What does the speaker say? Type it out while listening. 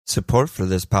Support for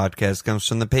this podcast comes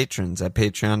from the patrons at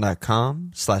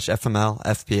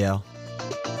patreon.com/FMLFPL.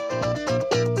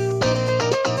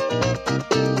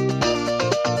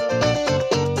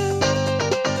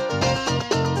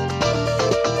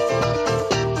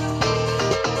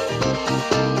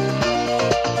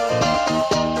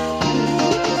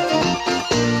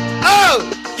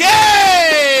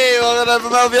 Okay! Welcome to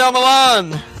FMLFPL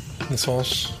Milan. This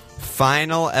Walsh.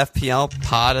 Final FPL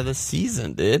pod of the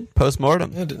season, dude.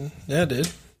 Postmortem. Yeah, dude.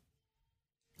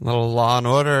 Little Law and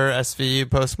Order SVU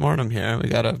postmortem here. We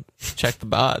gotta check the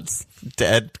bods.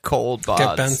 Dead, cold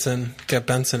bods. Get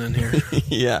Benson in here.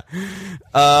 Yeah.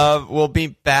 We'll be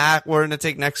back. We're gonna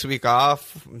take next week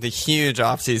off. The huge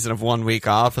off season of 1 week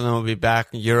off, and then we'll be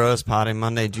back Euros potting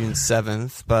Monday, June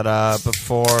 7th. But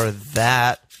before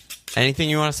that, anything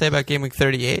you want to say about Game Week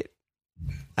 38?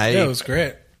 Yeah, it was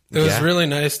great. It was really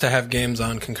nice to have games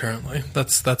on concurrently.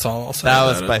 That's all I'll say. That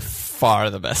was by far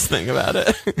the best thing about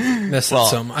it. Missed it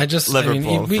some.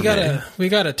 We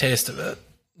got a taste of it.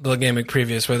 The game week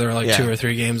previous where there were like 2 or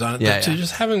 3 games on it. Yeah, so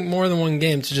just having more than one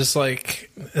game to just like,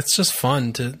 it's just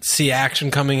fun to see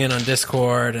action coming in on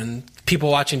Discord and people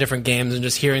watching different games and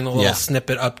just hearing the little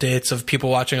snippet updates of people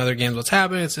watching other games, what's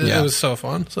happening. It was so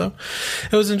fun. So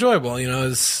it was enjoyable. You know, it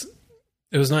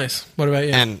was nice. What about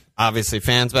you? And obviously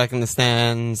fans back in the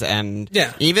stands and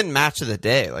even Match of the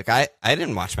Day. Like I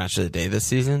didn't watch Match of the Day this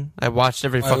season. I watched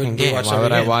every fucking game. Why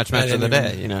would I watch Match of the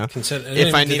Day? You know,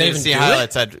 if I needed to see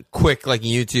highlights, I'd quick like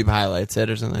YouTube highlights it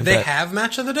or something. They have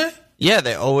Match of the Day? Yeah,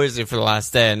 they always do for the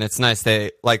last day, and it's nice.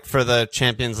 They like for the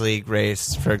Champions League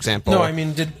race, for example. No, I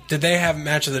mean, did they have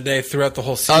Match of the Day throughout the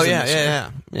whole season?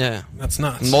 Oh yeah. That's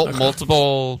nuts.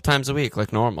 Multiple times a week,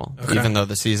 like normal, even though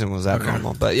the season was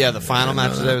abnormal. But yeah, the final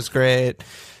match of the day was great.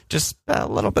 Just a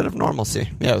little bit of normalcy.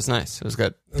 Yeah, it was nice. It was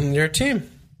good. And your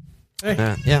team.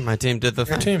 Hey. Yeah, my team did the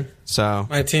thing. Your team. So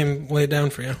my team laid down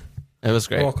for you. It was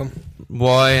great. You're welcome.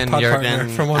 Boy and Jurgen,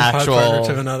 from one pod partner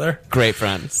to another. Great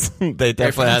friends. They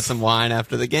definitely had some wine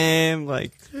after the game.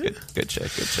 Like, good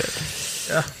shit.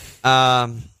 Yeah.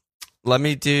 Let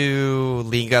me do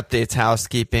league updates,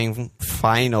 housekeeping,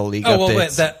 final league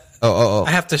updates. Well, wait,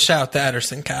 I have to shout the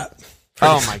Ederson cat.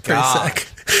 My God.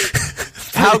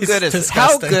 How good is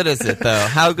it though?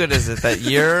 How good is it that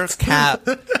your cap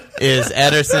is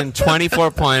Ederson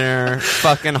 24-pointer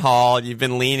fucking haul? You've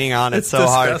been leaning on it so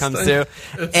hard it comes through.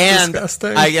 And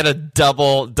disgusting. I get a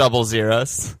double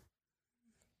zeros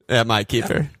at my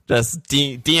keeper. Just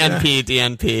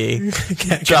DNP,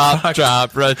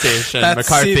 drop, rotation,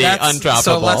 McCarthy, undroppable.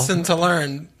 So lesson to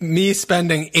learn. Me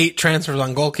spending 8 transfers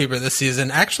on goalkeeper this season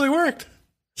actually worked.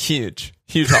 Huge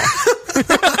haul.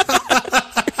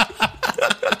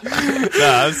 No,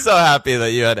 I'm so happy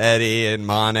that you had Eddie and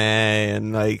Mane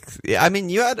and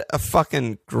you had a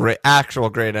fucking great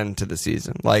end to the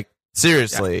season. Like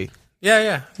seriously.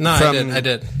 Yeah. No, I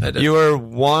did. You were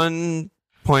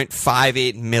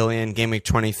 1.58 million game week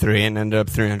 23 and ended up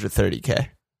 330K.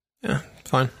 Yeah,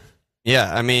 fine.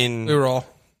 Yeah, I mean, we were all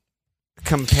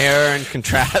compare and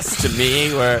contrast to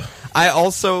me where I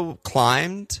also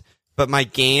climbed, but my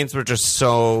gains were just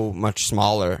so much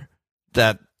smaller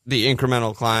that the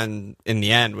incremental climb in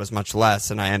the end was much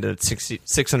less, and I ended at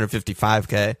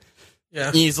 655K.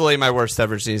 Yeah. Easily my worst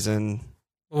ever season.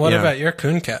 What about your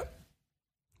Kuhn cap?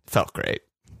 Felt great.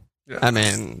 Yeah. I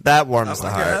mean, that warms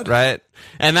the heart, right?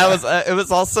 And that was, it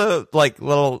was also like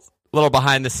little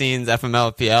behind the scenes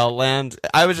FMLFPL land.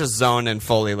 I was just zoned in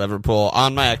fully Liverpool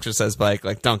on my exercise bike.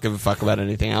 Like, don't give a fuck about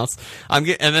anything else. And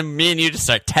then me and you just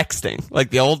start texting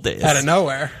like the old days. Out of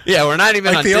nowhere. Yeah, we're not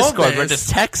even on Discord. We're just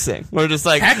texting. We're just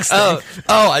like,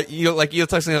 you'll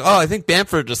text me, I think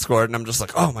Bamford just scored. And I'm just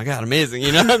like, oh my God, amazing.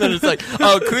 You know? And then it's like,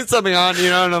 Kuhn's something on, you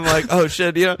know? And I'm like, oh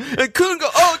shit, you know? And Kuhn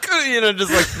Kuhn, you know,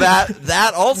 just like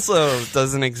that also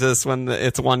doesn't exist when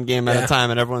it's one game at a time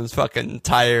and everyone's fucking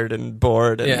tired and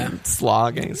bored and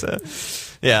slogging. So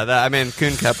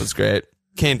Kuhn cap was great.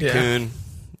 Kane to Kuhn,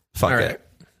 fuck it.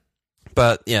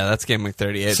 But yeah, that's game week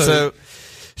 38. So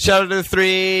shout out to the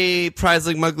 3 Prize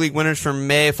League Mug League winners for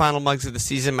May, final mugs of the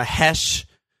season. Mahesh,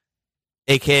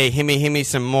 aka Himmy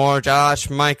some more, Josh,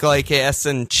 Michael, aka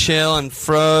Essen Chill, and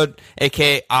Frode,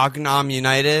 aka Ognam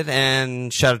United.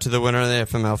 And shout out to the winner of the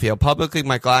FMLFPL Public League,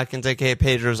 Michael Atkins, aka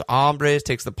Pedro's Hombres,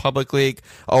 takes the Public League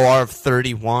OR of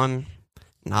 31.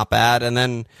 Not bad. And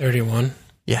then 31.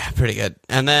 Yeah, pretty good.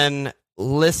 And then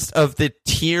list of the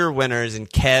tier winners in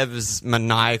Kev's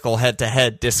maniacal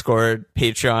head-to-head Discord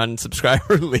Patreon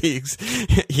subscriber leagues.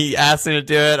 He asked me to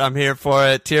do it. I'm here for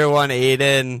it. Tier 1,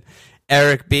 Aiden,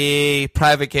 Eric B,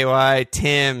 Private KY,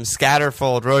 Tim,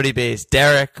 Scatterfold, Roadie Base,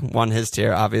 Derek won his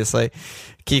tier, obviously.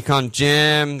 Keycon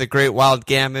Jim, The Great Wild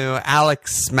Gamu,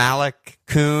 Alex Malik,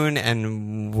 Kuhn,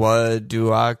 and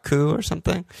Waduaku or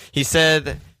something. He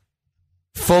said,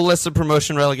 full list of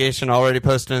promotion relegation already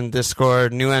posted in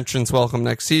Discord. New entrants welcome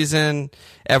next season.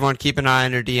 Everyone keep an eye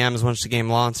on your DMs once the game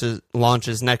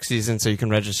launches next season so you can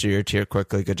register your tier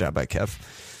quickly. Good job by Kev.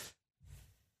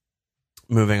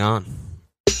 Moving on.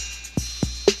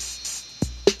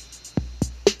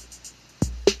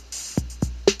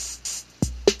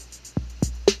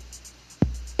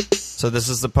 So this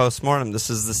is the postmortem. This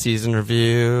is the season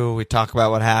review. We talk about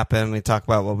what happened. We talk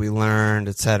about what we learned,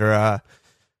 etc.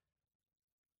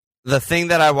 The thing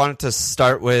that I wanted to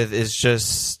start with is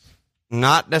just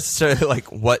not necessarily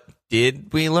like what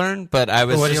did we learn, but I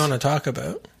was. What do you want to talk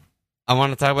about? I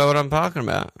want to talk about what I'm talking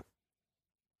about.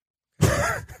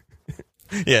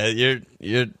 Yeah,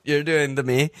 you're doing the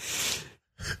me.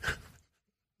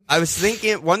 I was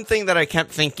thinking, one thing that I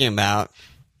kept thinking about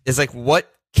is like, what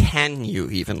can you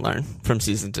even learn from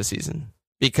season to season?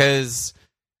 Because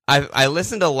I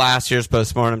listened to last year's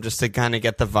postmortem just to kind of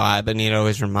get the vibe and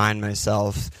always remind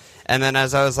myself. And then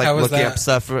as I was like looking up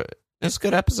stuff, it was a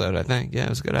good episode, I think. Yeah, it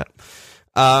was a good episode.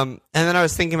 And then I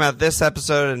was thinking about this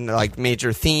episode and like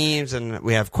major themes, and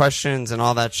we have questions and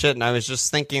all that shit. And I was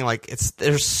just thinking like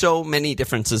there's so many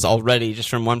differences already just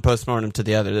from one postmortem to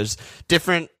the other. There's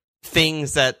different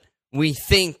things that we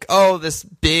think, oh, this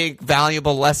big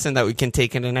valuable lesson that we can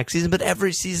take into next season, but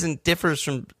every season differs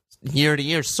from year to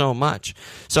year so much.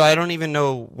 So I don't even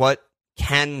know what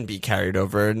can be carried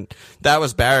over. And that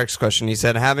was Barrick's question. He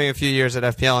said, having a few years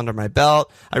at FPL under my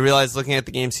belt, I realized looking at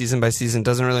the game season by season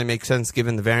doesn't really make sense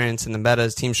given the variance in the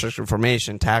metas, team structure,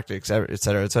 formation, tactics,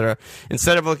 etc., etc.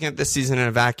 Instead of looking at this season in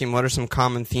a vacuum, what are some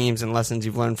common themes and lessons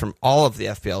you've learned from all of the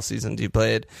FPL seasons you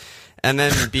played? And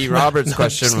then B. Roberts'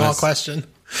 question was... Small question.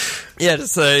 Yeah,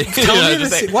 just say... Tell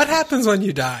me what happens when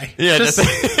you die? Yeah, just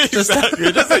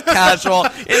you're just a casual.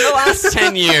 In the last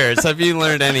 10 years, have you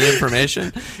learned any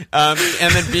information? And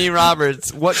then B.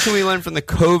 Roberts, what can we learn from the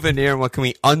COVID year and what can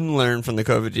we unlearn from the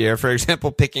COVID year? For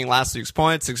example, picking last week's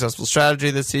points, successful strategy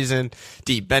this season,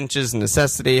 deep benches,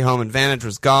 necessity, home advantage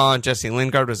was gone, Jesse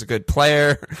Lingard was a good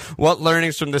player. What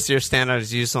learnings from this year stand out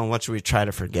as useful and what should we try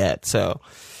to forget? So...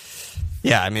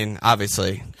 yeah, I mean,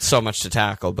 obviously, so much to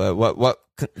tackle, but what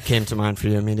came to mind for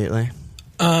you immediately?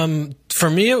 For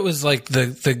me, it was like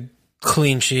the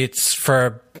clean sheets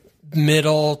for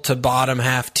middle to bottom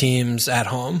half teams at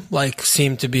home, like,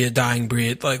 seemed to be a dying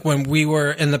breed. Like, when we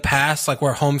were in the past, like,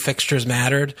 where home fixtures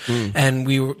mattered, and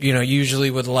we,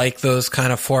 usually would like those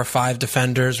kind of 4 or 5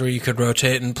 defenders where you could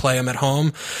rotate and play them at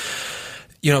home.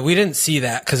 We didn't see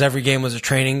that because every game was a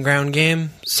training ground game.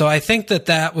 So I think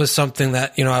that was something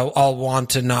that, I'll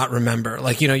want to not remember.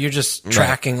 Like, you're just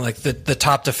tracking like the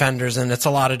top defenders, and it's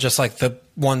a lot of just like the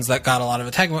ones that got a lot of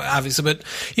attack, obviously, but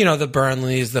the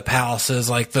Burnleys, the Palaces,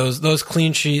 like those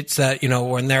clean sheets that,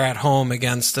 when they're at home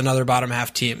against another bottom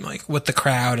half team, like with the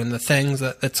crowd and the things,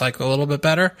 that it's like a little bit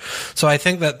better. So I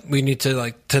think that we need to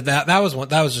that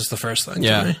was just the first thing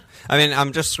to me. I mean,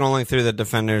 I'm just scrolling through the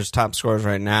defenders' top scores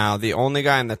right now. The only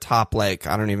guy in the top, like,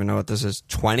 I don't even know what this is,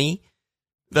 20?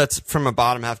 That's from a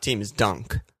bottom half team is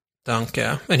Dunk. Dunk,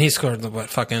 yeah. And he scored,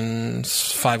 fucking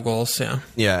 5 goals, yeah.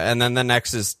 Yeah, and then the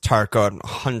next is Tarko at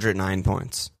 109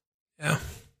 points. Yeah.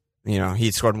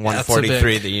 He scored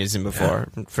 143 the season before,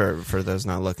 for those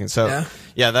not looking. So,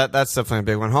 that's definitely a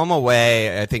big one. Home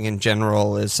away, I think, in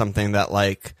general, is something that,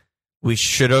 like, we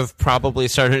should have probably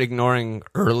started ignoring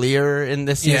earlier in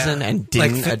this season and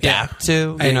didn't adapt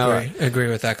to. I agree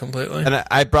with that completely. And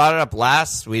I brought it up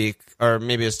last week, or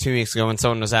maybe it was 2 weeks ago, when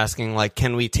someone was asking, like,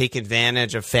 can we take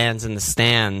advantage of fans in the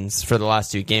stands for the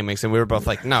last 2 game weeks? And we were both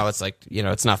like, no, it's like,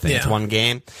 it's nothing. Yeah. It's one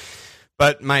game.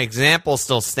 But my example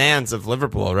still stands of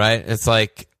Liverpool, right? It's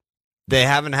like they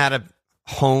haven't had a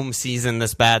home season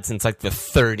this bad since like the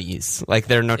 30s. Like,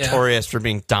 they're notorious for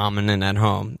being dominant at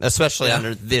home, especially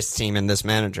under this team and this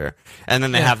manager. And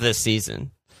then they have this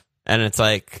season, and it's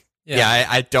like,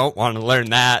 I don't want to learn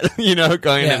that.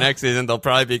 Going into next season, they'll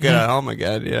probably be good at home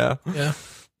again.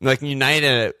 Like,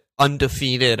 United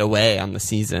undefeated away on the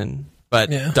season, but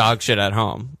dog shit at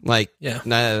home. Like,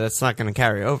 that's not going to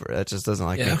carry over. That just doesn't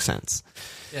make sense.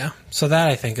 Yeah. So that,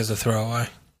 I think, is a throwaway.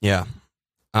 Yeah.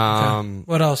 Okay.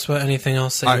 What else? Anything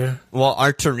else?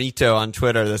 Arturito on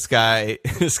Twitter, this guy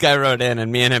wrote in, and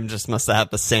me and him just must have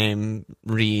the same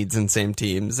reads and same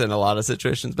teams in a lot of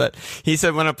situations. But he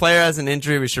said, when a player has an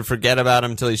injury, we should forget about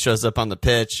him until he shows up on the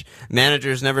pitch.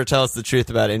 Managers never tell us the truth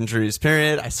about injuries,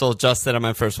 period. I sold Justin on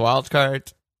my first wild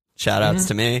card. Shout outs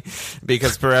to me,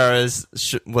 because Pereira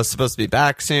was supposed to be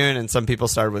back soon, and some people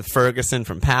started with Ferguson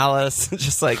from Palace.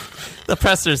 Just like, the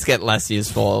pressers get less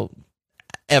useful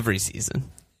every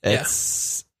season.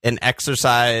 It's an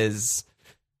exercise.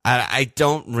 I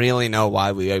don't really know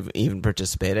why we even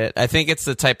participated. I think it's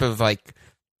the type of like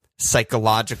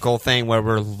psychological thing where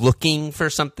we're looking for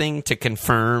something to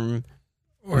confirm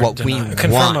what we want.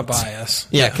 Confirm a bias.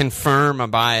 Yeah, confirm a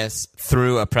bias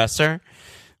through a presser.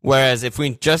 Whereas if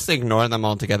we just ignore them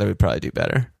altogether, we'd probably do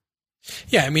better.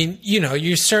 Yeah, I mean,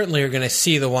 you certainly are going to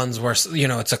see the ones where,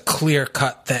 it's a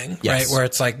clear-cut thing, right? Where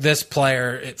it's like, this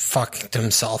player, it fucked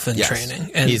himself in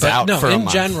training. And, he's out for a month. In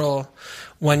general,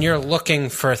 when you're looking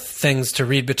for things to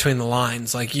read between the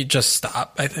lines, like, you just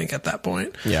stop, I think, at that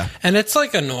point. Yeah. And it's,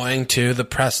 like, annoying, too.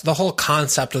 The whole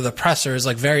concept of the presser is,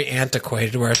 like, very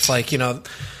antiquated, where it's like,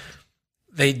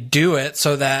 they do it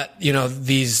so that,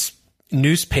 these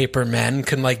newspaper men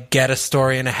can like get a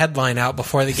story and a headline out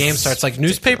before the game starts. Like,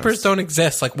 newspapers don't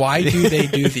exist. Like, why do they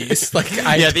do these? Like,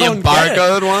 the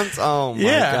embargoed ones. Oh my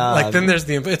god! Like, then there's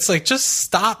it's like, just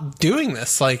stop doing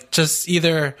this. Like, just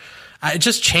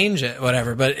just change it,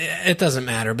 whatever. But it doesn't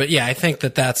matter. But yeah, I think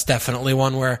that's definitely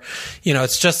one where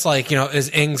it's just like, is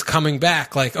Ings coming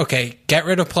back? Like, okay, get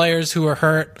rid of players who are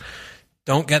hurt.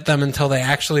 Don't get them until they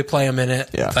actually play a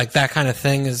minute. Yeah. Like, that kind of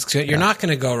thing you're not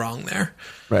going to go wrong there.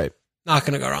 Right. Not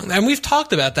going to go wrong. And we've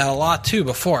talked about that a lot too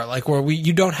before, like where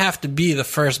you don't have to be the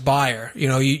first buyer.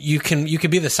 You can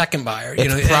be the second buyer.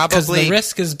 It's probably the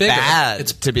risk is bigger. Bad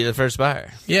to be the first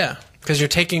buyer. Yeah, because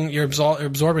you're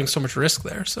absorbing so much risk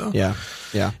there. So yeah.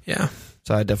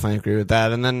 So I definitely agree with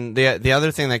that. And then the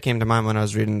other thing that came to mind when I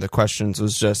was reading the questions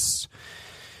was just,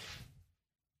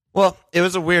 well, it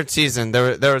was a weird season.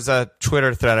 There was a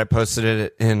Twitter thread. I posted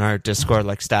it in our Discord,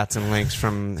 like stats and links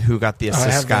from who got the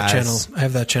assist guys. I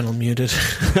have that channel muted.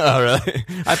 Oh, really?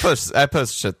 I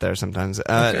post shit there sometimes.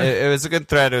 Okay. It was a good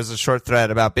thread. It was a short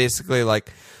thread about basically like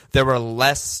there were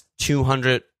less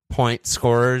 200-point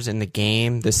scorers in the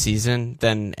game this season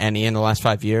than any in the last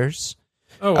 5 years.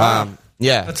 Oh, wow.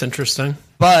 Yeah. That's interesting.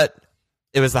 But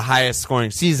it was the highest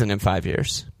scoring season in 5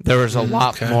 years. There was a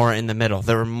lot more in the middle.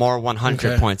 There were more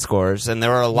 100-point scorers, and there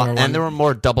were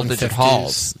more double-digit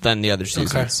hauls than the other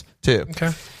seasons too. Okay.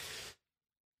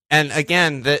 And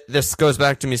again, this goes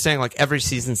back to me saying like every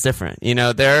season's different.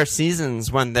 There are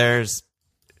seasons when there's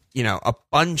a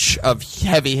bunch of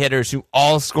heavy hitters who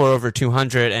all score over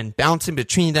 200 and bouncing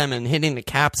between them and hitting the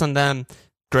caps on them.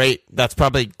 Great. That's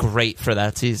probably great for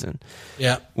that season.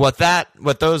 Yeah. What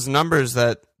those numbers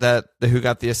that who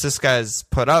got the assist guys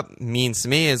put up means to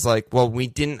me is like, well, we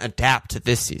didn't adapt to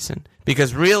this season.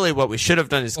 Because really what we should have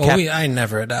done is I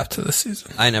never adapt to this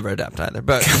season. I never adapt either.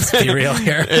 But let's be real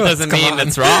here. It doesn't mean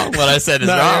it's wrong. What I said is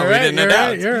wrong. We didn't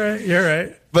adapt. You're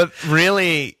right. But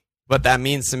really what that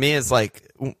means to me is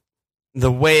like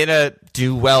the way to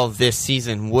do well this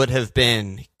season would have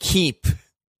been keep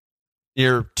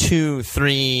your 2,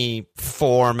 3,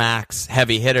 4 max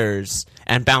heavy hitters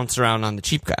and bounce around on the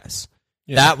cheap guys.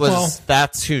 Yeah.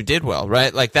 That's who did well,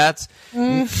 right? Like that's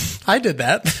I did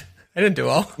that. I didn't do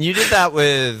well. You did that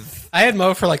with I had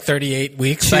Mo for like 38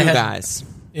 weeks. 2 guys.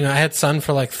 I had Son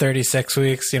for like 36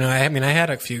 weeks. I had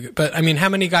a few, but how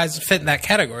many guys fit in that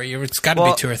category? It's got to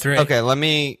be 2 or 3.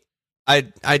 Okay,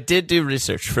 I did do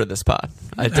research for this pod.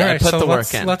 I put the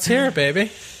work in. Let's hear it,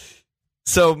 baby.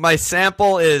 So my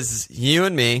sample is you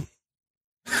and me,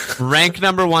 ranked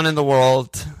number 1 in the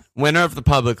world, winner of the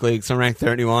public league, so ranked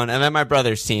 31, and then my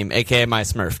brother's team, aka my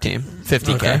Smurf team,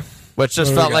 50K, okay. Which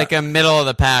just felt like a middle of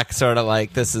the pack sort of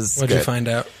like this is. What'd you find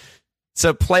out?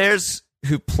 So players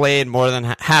who played more than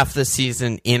half the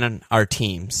season in our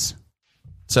teams,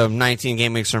 so 19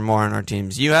 game weeks or more in our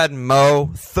teams. You had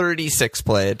Mo 36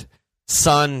 played,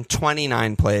 Son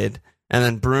 29 played, and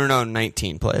then Bruno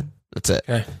 19 played. That's it.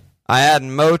 Okay. I had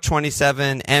Mo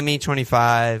 27, Emmy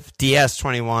 25, DS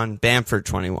 21, Bamford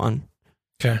 21.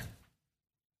 Okay.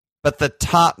 But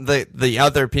the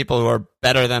other people who are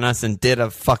better than us and did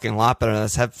a fucking lot better than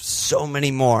us have so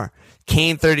many more.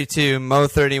 Kane 32, Mo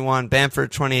 31,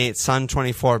 Bamford 28, Son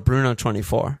 24, Bruno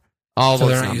 24. All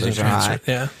those numbers are high.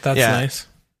 Yeah, that's nice.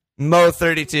 Mo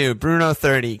 32, Bruno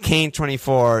 30, Kane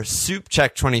 24, Soup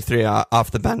 23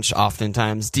 off the bench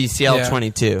oftentimes, DCL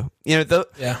 22.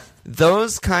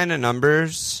 Those kind of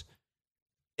numbers,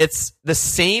 it's the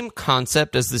same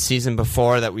concept as the season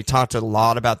before that we talked a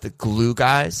lot about the glue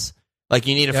guys. Like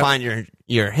you need to find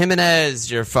your Jimenez,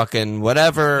 your fucking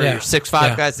whatever, your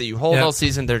 6'5" guys that you hold all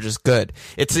season. They're just good.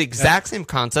 It's the exact same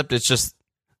concept. It's just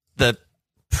the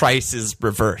price is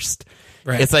reversed.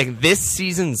 Right. It's like this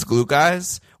season's glue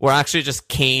guys were actually just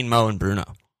Kane, Mo, and Bruno.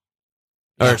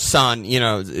 or Son,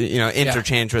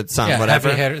 interchange with Son,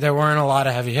 whatever. There weren't a lot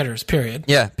of heavy hitters, period.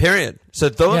 Yeah, period. So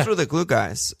those were the glue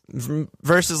guys.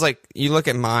 Versus, like, you look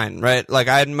at mine, right? Like,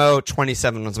 I had Mo,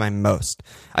 27 was my most.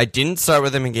 I didn't start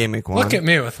with him in game week 1. Look at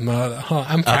me with Mo, though.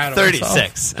 I'm proud of 36.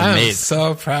 myself. Amazing. I'm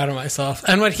so proud of myself.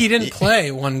 And what he didn't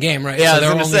play one game, right? Yeah, so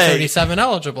there were only 37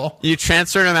 eligible. You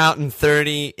transferred him out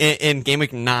in game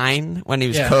week 9 when he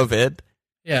was COVID.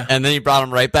 Yeah. And then you brought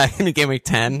him right back into game week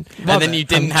 10. And then you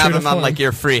didn't have him on, like,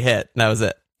 your free hit. And that was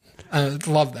it. I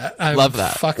love that. I love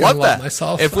that. Fucking love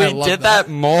myself. If we did that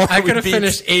more, I could have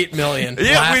finished 8 million.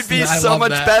 Yeah, we'd be so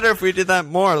much better if we did that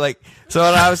more. Like, so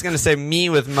what I was going to say, me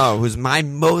with Mo, who's my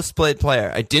most played player.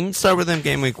 I didn't start with him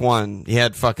game week 1. He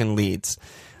had fucking leads.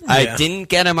 I didn't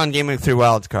get him on game week 3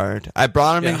 wild card. I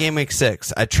brought him in game week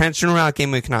 6. I transferred him out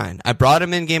game week 9. I brought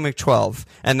him in game week 12,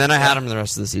 and then I had him the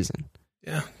rest of the season.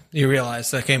 Yeah, you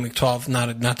realize that game week 12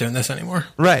 not doing this anymore,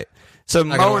 right? So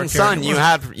Mo and Son, you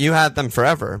had them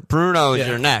forever. Bruno is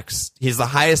your next. He's the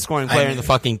highest scoring player in the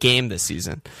fucking game this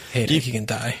season. He can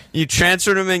die. You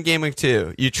transferred him in game week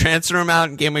 2. You transferred him out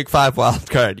in game week 5 wild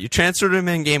card. You transferred him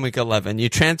in game week 11. You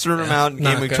transferred him out in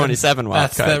game week 27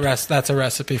 wild card. That's a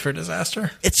recipe for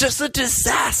disaster. It's just a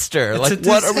disaster.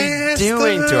 What are we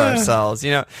doing to ourselves?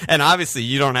 And obviously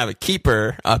you don't have a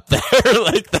keeper up there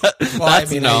like that. Well,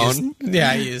 that's known.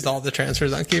 I used all the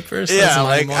transfers on keepers. Yeah,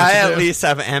 like I at least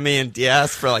have Emmy and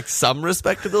Diaz for like some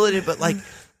respectability, but like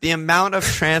the amount of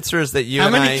transfers that How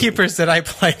many keepers did I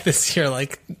play this year?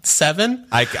 Like 7?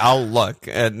 I'll look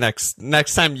next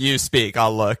time you speak.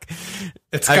 I'll look.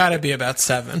 It's got to be about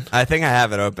 7. I think I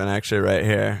have it open actually right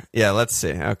here. Yeah, let's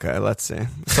see. Okay, let's see.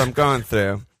 So I'm going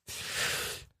through.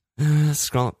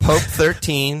 Scroll. Pope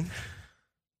 13.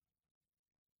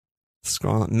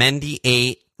 Scroll. Mendy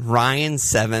 8. Ryan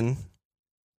 7.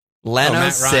 Leno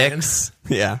 6.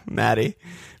 Yeah, Matty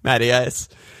Ice.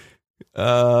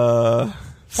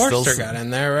 Forster got in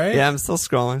there, right? Yeah, I'm still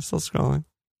scrolling.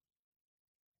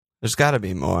 There's got to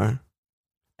be more.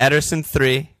 Ederson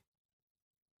 3. Is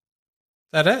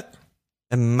that it?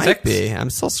 It might be. I'm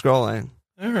still scrolling.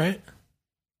 All right.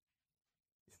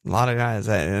 A lot of guys.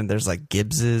 And there's like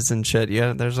Gibbses and shit.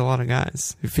 Yeah, there's a lot of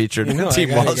guys who featured in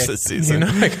Team Walsh this season.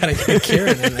 I gotta get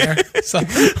Kieran in there. So,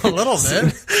 a little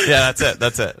bit. Yeah, that's it.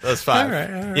 That's 5. All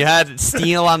right. You had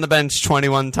Steele on the bench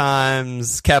 21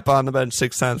 times, Kepa on the bench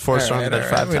 6 times, Forster on the bench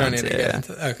 5 times. We don't need to get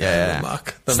into okay, the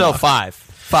muck. Still 5.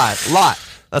 5. A lot.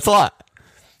 That's a lot.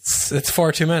 It's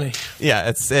 4 too many.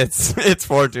 Yeah, it's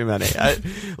 4 too many.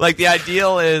 Like the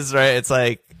ideal is, right, it's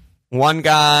like one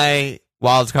guy,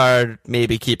 wild card,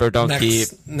 maybe keeper, don't keep.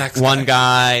 Next one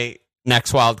guy,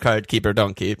 next wild card, keeper,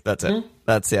 don't keep. That's it.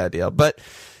 That's the ideal. But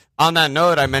on that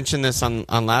note, I mentioned this on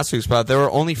last week's pod. There were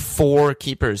only 4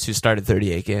 keepers who started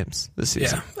 38 games this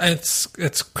season. Yeah,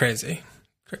 it's crazy.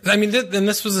 I mean, and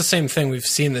this was the same thing we've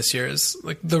seen this year. Is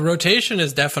like the rotation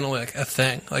is definitely like a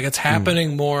thing. Like it's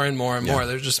happening more and more and more.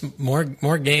 There's just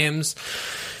more games.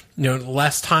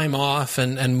 Less time off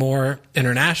and more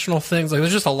international things. Like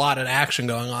there's just a lot of action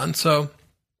going on. So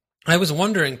I was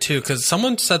wondering too, because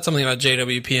someone said something about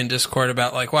JWP in Discord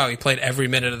about like, wow, he played every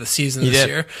minute of the season this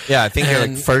year. Yeah, I think you're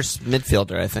like first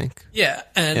midfielder, I think. Yeah,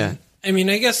 and I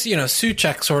mean, I guess,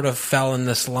 Souček sort of fell in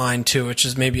this line too, which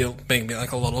is maybe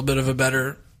like a little bit of a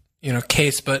better,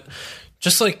 case, but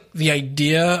just like the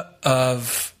idea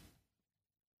of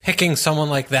picking someone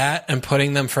like that and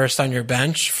putting them first on your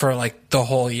bench for like the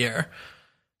whole year.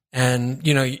 And,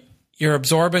 you're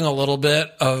absorbing a little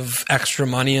bit of extra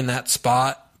money in that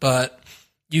spot, but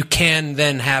you can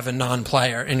then have a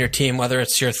non-player in your team, whether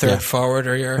it's your third forward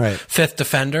or your fifth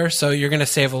defender. So you're going to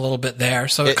save a little bit there.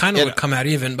 So it kind of would come out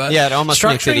even. But it almost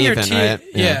makes it even, right?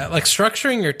 Yeah, like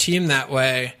structuring your team that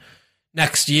way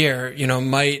next year,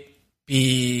 might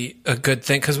be a good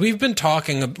thing. Because we've been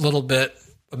talking a little bit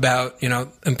about,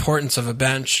 importance of a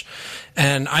bench.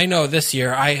 And I know this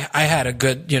year I had a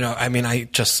good,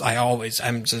 I'm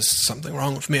just something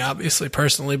wrong with me, obviously,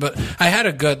 personally. But I had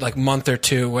a good like month or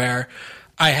two where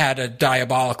I had a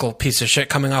diabolical piece of shit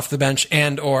coming off the bench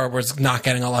or was not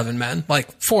getting 11 men like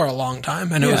for a long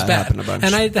time. And it was bad.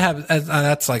 And I had to have,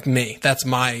 that's like me. That's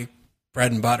my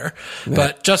bread and butter. Yeah.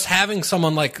 But just having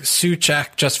someone like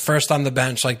Souček just first on the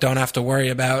bench, like don't have to worry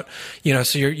about,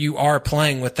 so you are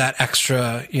playing with that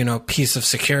extra, piece of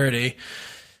security.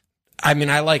 I mean,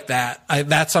 I like that.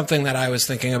 That's something that I was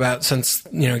thinking about since,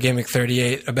 Game Week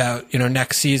 38 about,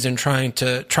 next season trying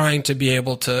to be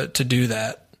able to do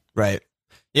that. Right.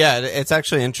 Yeah, it's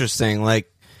actually interesting. Like,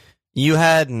 you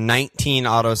had 19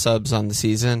 auto subs on the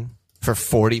season for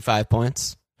 45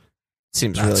 points.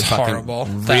 Seems really fucking horrible.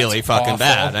 Really That's fucking awful.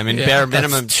 bad. I mean, bare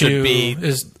minimum should be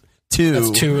 2.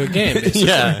 That's 2 a game, basically.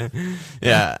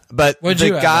 Yeah. But What'd the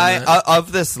you have guy on that?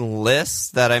 of this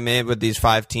list that I made with these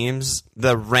 5 teams,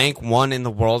 the rank 1 in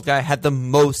the world guy had the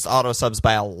most auto subs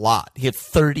by a lot. He had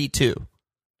 32.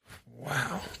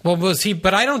 Wow. Well, was he?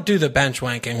 But I don't do the bench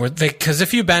wanking because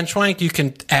if you bench wank, you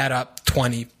can add up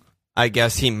 20. I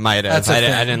guess he might have. I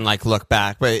didn't look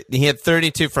back, but he had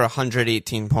 32 for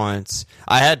 118 points.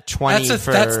 I had 20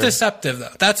 That's deceptive, though.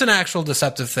 That's an actual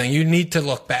deceptive thing. You need to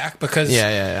look back because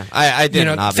I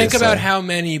didn't. Obviously. Think about how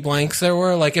many blanks there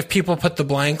were. Like if people put the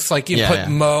blanks, like you put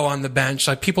Mo on the bench,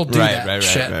 like people do that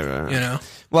shit. You know.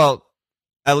 Well,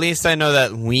 at least I know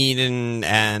that we didn't,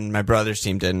 and my brother's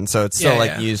team didn't, so it's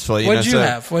still useful. What'd you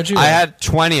have? I had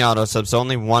 20 auto subs, so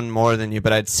only one more than you,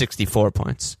 but I had 64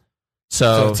 points.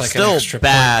 So it's like still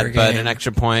bad, but an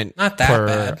extra point not that per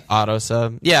bad. Auto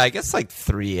sub. Yeah, I guess like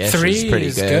 3-ish 3 is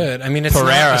pretty good. I mean, it's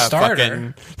not a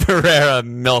starter. Pereira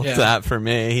milked that for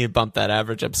me. He bumped that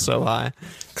average up so high.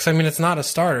 Because, I mean, it's not a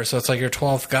starter, so it's like your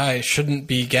 12th guy shouldn't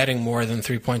be getting more than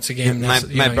 3 points a game.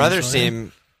 My brother's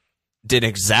team did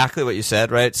exactly what you said,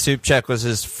 right? Supchek was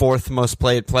his 4th most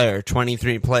played player,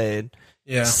 23 played.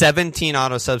 Yeah. 17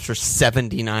 auto subs for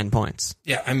 79 points.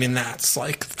 Yeah, I mean, that's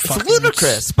like it's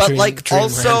ludicrous, but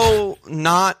also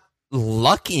not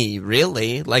lucky,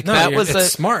 really. Like that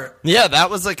was smart. Yeah,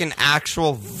 that was like an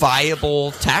actual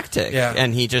viable tactic. Yeah.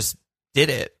 And he just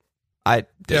did it. I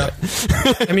did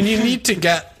it. I mean, you need to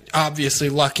get obviously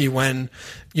lucky when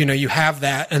you have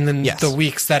that, and then the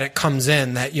weeks that it comes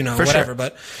in that whatever. Sure.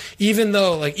 But even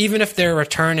if they're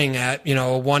returning at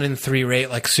a 1 in 3 rate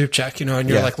like Supchek, and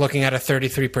you're like looking at a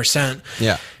 33%.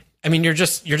 Yeah. I mean, you're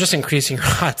just increasing your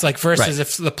odds. Like versus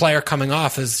if the player coming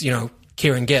off is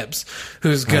Kieran Gibbs,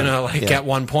 who's gonna get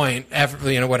 1 point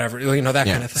every, whatever, that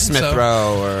kind of thing. Smith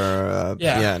Rowe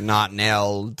or not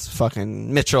nailed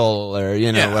fucking Mitchell or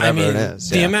whatever it is.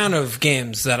 The amount of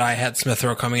games that I had Smith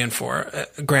Rowe coming in for,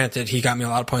 granted he got me a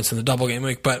lot of points in the double game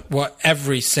week, but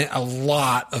a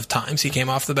lot of times he came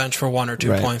off the bench for 1 or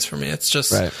 2 points for me. It's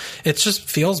just it just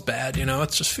feels bad,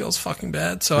 it just feels fucking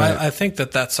bad. So I think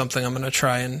that's something I'm gonna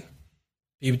try and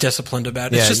be disciplined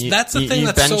about. It's just that's the thing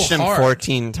that's so hard. You benched him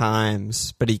 14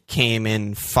 times, but he came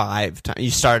in 5 times.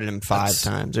 You started him 5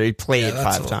 times, or he played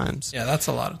 5 times. Yeah, that's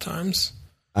a lot of times.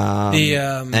 And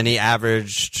he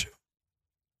averaged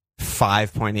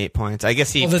 5.8 points. I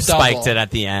guess he spiked it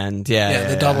at the end.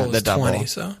 The double was 20.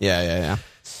 So yeah.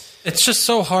 It's just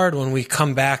so hard when we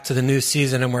come back to the new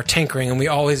season and we're tinkering, and we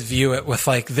always view it with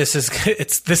like this is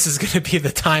going to be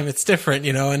the time it's different,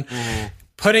 and.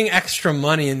 Putting extra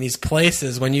money in these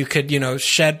places when you could,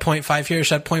 shed 0.5 here,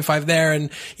 shed 0.5 there, and,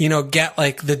 get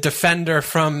like the defender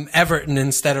from Everton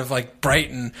instead of like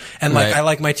Brighton. And like, I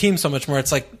like my team so much more.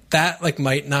 It's like that, like,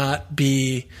 might not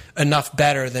be enough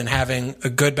better than having a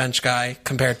good bench guy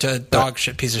compared to a dog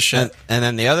shit piece of shit. And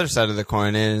then the other side of the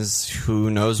coin is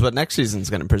who knows what next season's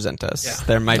going to present us. Yeah,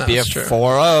 there might be a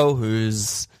 4-0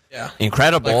 who's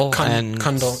incredible, like and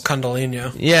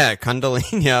Cundilinho. Yeah,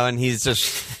 Cundilinho, and he's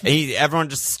just everyone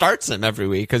just starts him every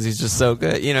week because he's just so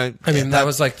good. I mean, that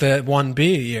was like the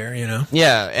 1B year.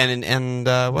 Yeah,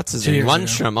 and what's his name?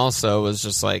 Lundstrom also was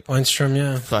just like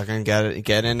Lundstrom. Fucking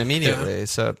get in immediately. Yeah.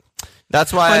 So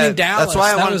that's why that's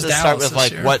why I wanted to start with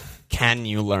like what can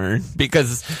you learn,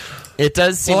 because it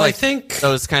does seem like I think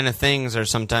those kind of things are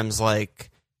sometimes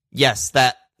like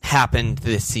that happened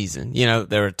this season.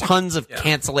 There were tons of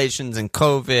cancellations and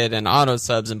COVID and auto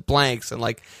subs and blanks, and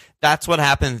like that's what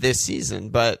happened this season.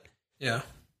 But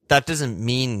that doesn't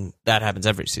mean that happens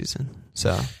every season.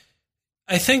 So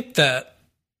I think that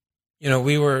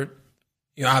we were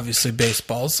obviously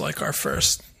baseball's like our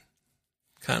first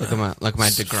kind of like my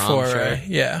DeGrom foray.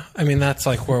 Yeah, I mean that's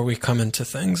like where we come into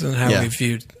things and how we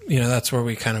viewed. That's where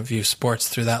we kind of view sports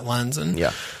through that lens. And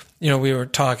we were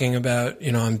talking about,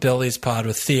 on Billy's pod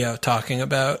with Theo, talking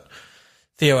about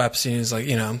Theo Epstein, who's like,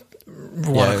 won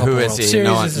a couple World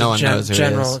Series. No one knows who he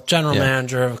is. General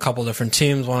manager of a couple different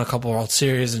teams, won a couple World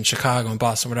Series in Chicago and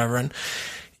Boston, whatever. And,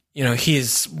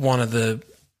 he's one of the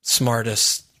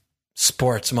smartest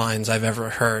sports minds I've ever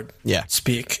heard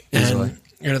speak. Easily. And,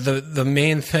 the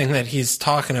main thing that he's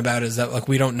talking about is that like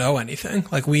we don't know anything.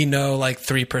 Like we know like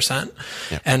 3%,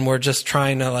 and we're just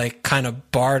trying to like kind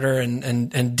of barter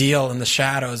and deal in the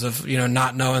shadows of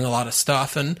not knowing a lot of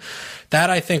stuff. And that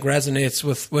I think resonates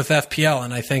with FPL.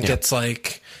 And I think it's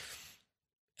like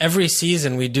every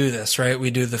season we do this, right? We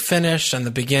do the finish and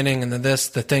the beginning and the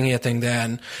thing there.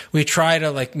 And we try to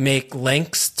like make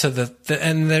links to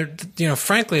and they're,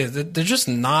 frankly, they're just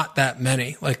not that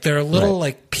many. Like there are little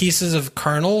like pieces of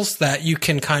kernels that you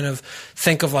can kind of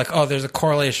think of like, oh, there's a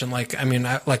correlation. Like, I mean,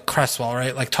 like Cresswell,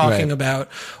 right? Like talking about,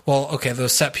 well, okay,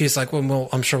 those set pieces, like, well,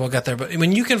 I'm sure we'll get there. But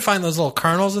when you can find those little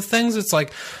kernels of things, it's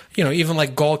like, even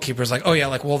like goalkeepers, like, oh yeah,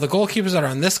 like, well, the goalkeepers that are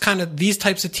on these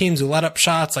types of teams who let up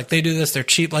shots, like they do this, they're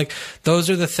cheap. Like those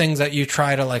are the things that you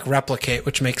try to like replicate,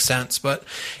 which makes sense. But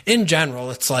in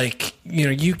general, it's like,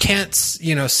 you can't,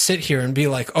 sit here and be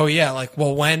like, oh yeah, like,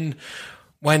 well,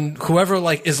 when whoever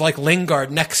like is like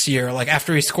Lingard next year, like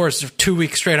after he scores 2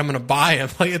 weeks straight, I'm going to buy him.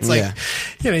 Like, it's like,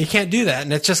 you can't do that.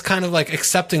 And it's just kind of like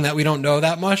accepting that we don't know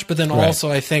that much. But then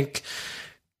also I think,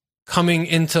 coming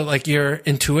into like your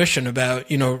intuition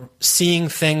about, seeing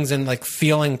things and like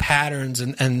feeling patterns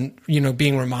and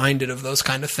being reminded of those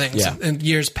kind of things and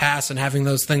years pass and having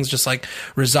those things just like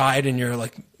reside in your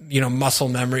like, muscle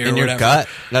memory or in your whatever. Gut.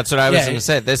 That's what I was going to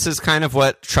say. This is kind of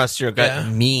what trust your gut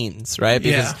means, right?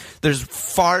 Because there's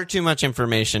far too much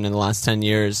information in the last 10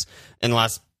 years, in the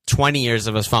last 20 years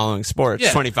of us following sports,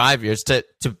 25 years to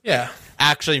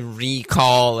actually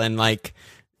recall and like,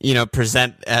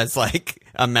 present as like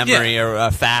a memory or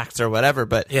a fact or whatever.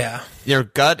 But your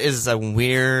gut is a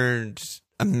weird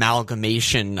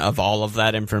amalgamation of all of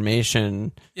that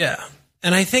information. Yeah.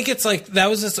 And I think it's like,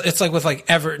 it's like with like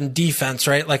Everton defense,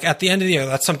 right? Like at the end of the year,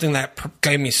 that's something that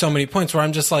gave me so many points where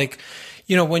I'm just like,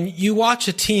 when you watch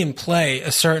a team play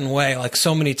a certain way, like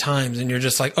so many times and you're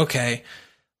just like, okay,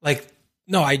 like,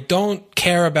 no, I don't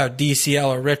care about DCL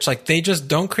or Rich. Like they just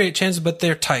don't create chances, but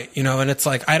they're tight, and it's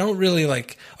like, I don't really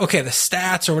like, okay, the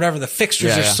stats or whatever, the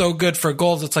fixtures are so good for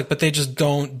goals. It's like, but they just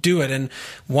don't do it. And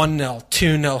 1-0,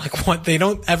 2-0, like they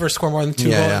don't ever score more than 2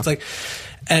 goals. It's like,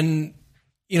 and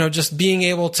just being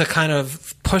able to kind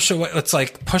of push away, it's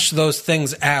like push those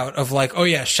things out of like, oh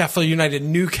yeah, Sheffield United,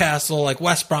 Newcastle, like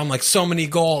West Brom, like so many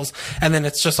goals. And then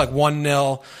it's just like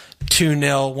 1-0. 2-0,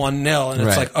 1-0, and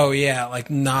it's like, oh yeah, like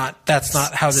that's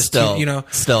not how this team,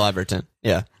 still Everton.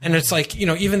 Yeah. And it's like,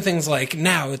 even things like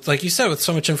now, it's like you said, with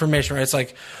so much information, right? It's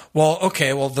like, well,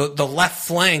 okay, well, the left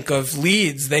flank of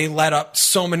Leeds, they let up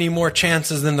so many more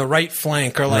chances than the right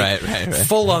flank, or like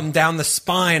Fulham down the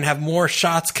spine have more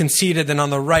shots conceded than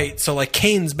on the right. So like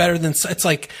Kane's better than, it's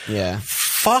like,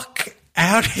 fuck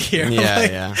out of here.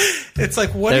 It's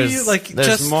like, what do you like?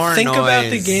 Just more think about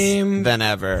the game than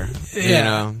ever.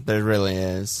 There really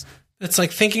is. It's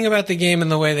like thinking about the game in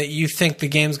the way that you think the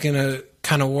game's gonna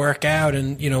kind of work out,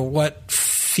 and what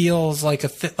feels like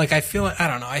I feel. I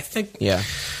don't know. I think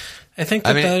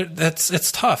that's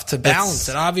it's tough to balance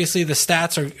it. Obviously, the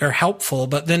stats are helpful,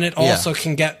 but then it also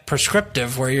can get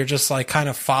prescriptive, where you're just like kind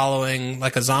of following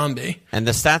like a zombie. And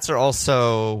the stats are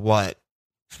also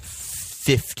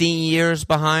 50 years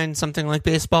behind something like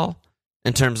baseball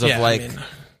in terms of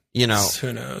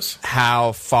who knows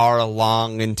how far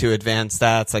along into advanced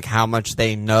stats, like how much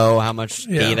they know, how much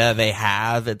data they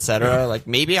have, etc. Like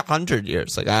maybe 100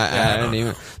 years. Like I don't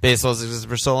even, baseball's existed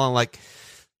for so long. Like,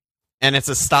 and it's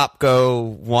a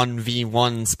stop-go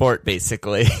 1v1 sport,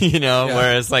 basically,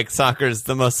 whereas like soccer is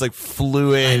the most like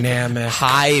fluid, dynamic,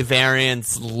 high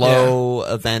variance, low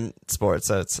event sport.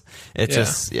 So it's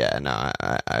just,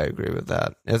 I agree with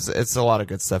that. It's a lot of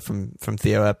good stuff from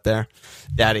Theo Ep there,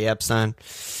 Daddy Epstein.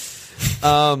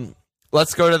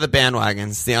 Let's go to the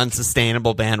bandwagons, the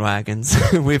unsustainable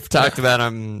bandwagons. We've talked about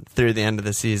them through the end of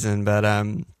the season, but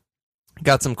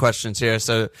got some questions here.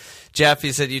 So Jeff,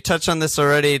 he said, you touched on this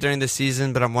already during the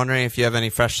season, but I'm wondering if you have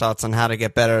any fresh thoughts on how to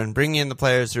get better and bringing in the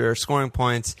players who are scoring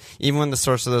points, even when the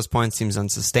source of those points seems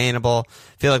unsustainable.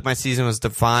 I feel like my season was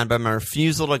defined by my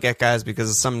refusal to get guys because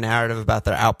of some narrative about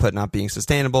their output not being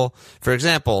sustainable. For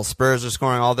example, Spurs are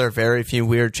scoring all their very few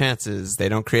weird chances. They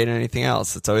don't create anything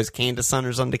else. It's always Kane to Son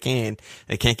or Son to Kane.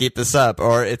 They can't keep this up.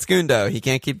 Or it's Gundo. He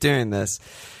can't keep doing this.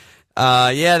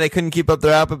 They couldn't keep up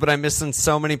their output, but I missed them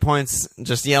so many points.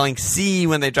 Just yelling C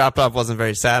when they dropped off wasn't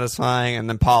very satisfying. And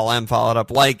then Paul M followed up,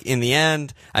 like, in the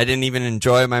end, I didn't even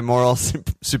enjoy my moral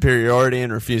superiority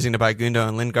in refusing to buy Gundo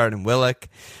and Lingard and Willock.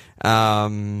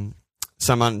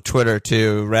 Some on Twitter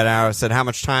too. Red Arrow said, how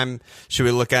much time should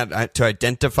we look at to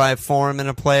identify form in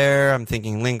a player? I'm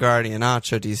thinking Lingard,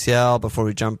 Iheanacho, DCL before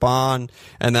we jump on.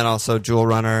 And then also Jewel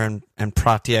Runner and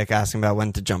Protiek asking about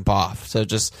when to jump off. So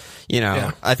just,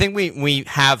 I think we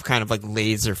have kind of like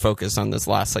laser focus on this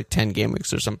last like 10 game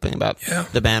weeks or something about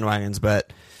the bandwagons.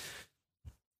 But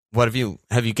what have you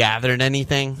gathered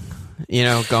anything,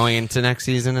 going into next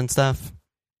season and stuff?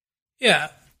 Yeah.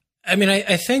 I mean,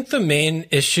 I think the main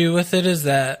issue with it is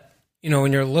that,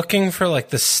 when you're looking for like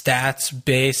the stats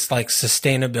based like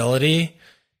sustainability,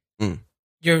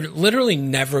 you're literally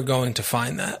never going to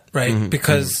find that, right?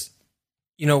 Because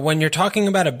when you're talking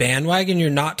about a bandwagon,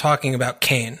 you're not talking about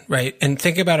Kane, right? And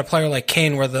think about a player like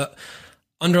Kane where the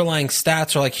underlying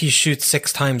stats are like he shoots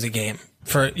 6 times a game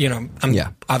for, I'm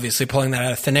obviously pulling that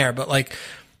out of thin air, but like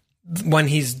when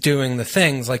he's doing the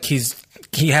things, like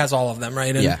he has all of them,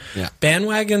 right? And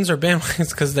bandwagons are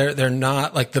bandwagons because they're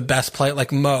not like the best player,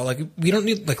 like Mo. Like we don't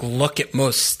need like look at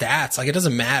Mo's stats. Like it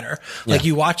doesn't matter. Like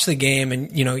you watch the game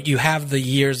and you have the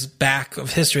years back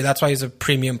of history. That's why he's a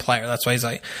premium player. That's why he's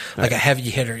like a heavy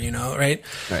hitter, right?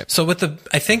 So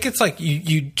I think it's like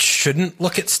you shouldn't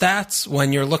look at stats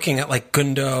when you're looking at like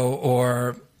Gundo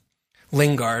or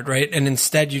Lingard, right? And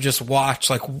instead you just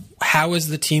watch like how is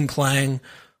the team playing?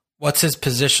 What's his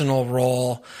positional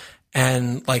role?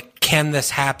 And like, can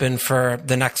this happen for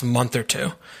the next month or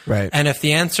two? Right. And if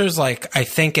the answer is like, I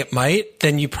think it might,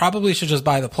 then you probably should just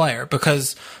buy the player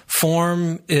because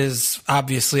form is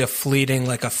obviously a fleeting,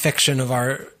 like a figment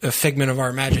of our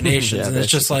imaginations. And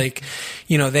it's just like,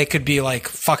 they could be like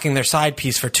fucking their side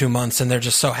piece for 2 months and they're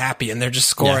just so happy and they're just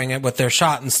scoring it with their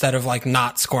shot instead of like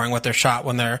not scoring with their shot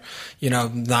when they're,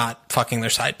 not fucking their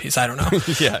side piece. I don't know.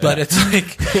 But it's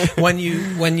like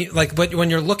when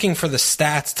you're looking for the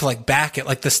stats to like back it,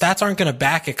 like the stats aren't going to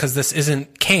back it because this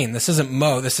isn't Kane. This isn't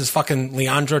Mo. This is fucking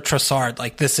Leandro Trossard.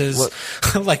 Like this is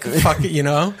like fucking,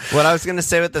 What I was going to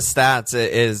say with the stats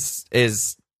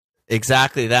is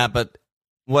exactly that. But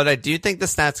what I do think the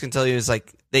stats can tell you is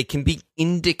like they can be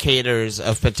indicators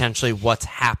of potentially what's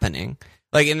happening.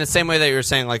 Like in the same way that you were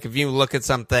saying, like if you look at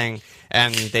something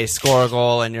and they score a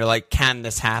goal and you're like, can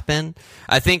this happen?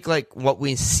 I think like what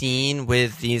we've seen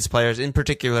with these players, in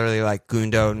particularly like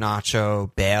Gundo,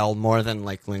 Nacho, Bale, more than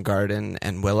like Lingard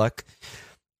and Willock,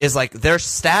 is like their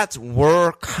stats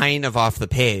were kind of off the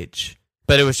page,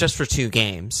 but it was just for 2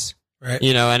 games. Right.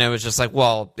 And it was just like,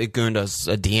 well, Gundo's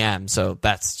a DM, so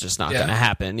that's just not going to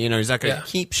happen. He's not going to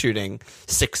keep shooting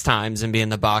 6 times and be in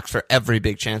the box for every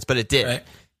big chance, but it did. Right.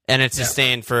 And it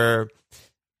sustained for,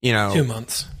 2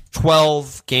 months.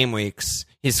 12 game weeks.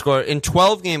 In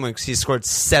 12 game weeks, he scored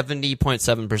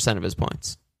 70.7% of his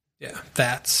points. Yeah,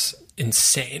 that's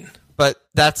insane. But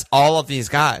that's all of these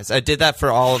guys. I did that for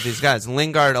all of these guys.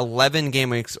 Lingard, 11 game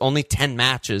weeks, only 10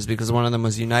 matches because one of them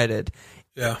was United.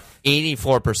 Yeah.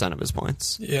 84% of his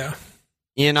points. Yeah.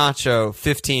 Iheanacho,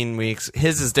 15 weeks.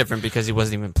 His is different because he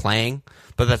wasn't even playing,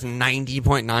 but that's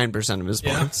 90.9% of his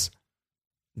points.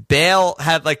 Bale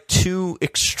had like 2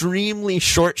 extremely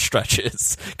short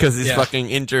stretches because he's fucking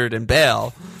injured in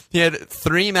Bale. He had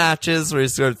 3 matches where he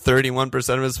scored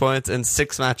 31% of his points and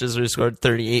 6 matches where he scored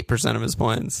 38% of his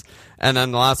points. And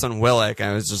then the last one, Willock,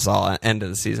 and it was just all end of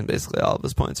the season, basically all of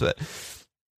his points. But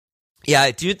yeah,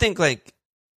 I do think like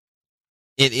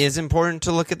it is important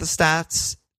to look at the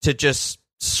stats to just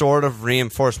sort of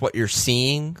reinforce what you're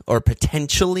seeing or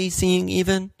potentially seeing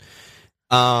even.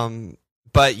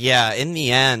 But yeah, in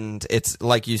the end, it's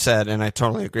like you said, and I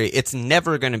totally agree, it's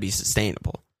never going to be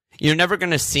sustainable. You're never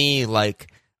going to see like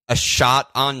a shot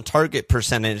on target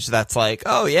percentage that's like,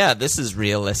 oh yeah, this is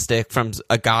realistic from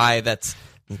a guy that's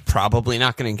probably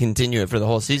not going to continue it for the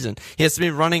whole season. He has to be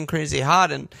running crazy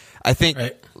hot. And I think,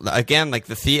 again, like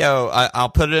the Theo, I'll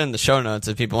put it in the show notes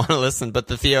if people want to listen, but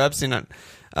the Theo Epstein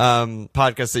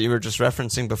podcast that you were just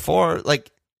referencing before,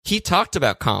 like he talked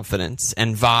about confidence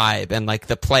and vibe and like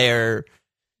the player,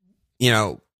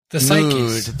 the mood,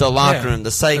 psyches. the locker room,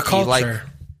 the psyche. The culture. Like,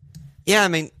 yeah, I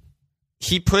mean,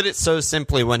 he put it so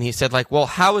simply when he said like, well,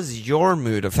 how is your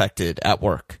mood affected at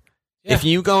work? Yeah. If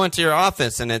you go into your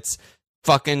office and it's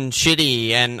fucking shitty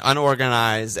and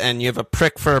unorganized and you have a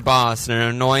prick for a boss and an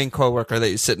annoying coworker that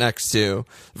you sit next to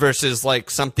versus like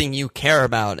something you care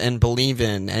about and believe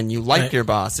in and you like your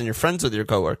boss and you're friends with your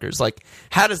coworkers, like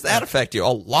how does that affect you? A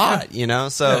lot,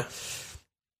 so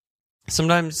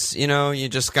sometimes, you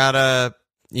just gotta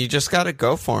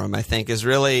go for them, I think is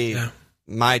really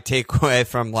my takeaway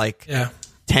from like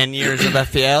 10 years of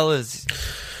FPL is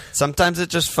sometimes it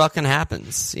just fucking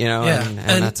happens, and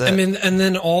that's it. I mean, and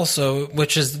then also,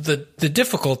 which is the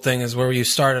difficult thing is where you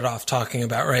started off talking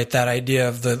about, right? That idea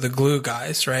of the glue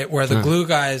guys, right? Where the glue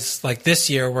guys, like this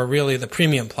year, were really the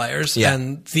premium players. Yeah.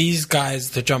 And these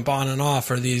guys to jump on and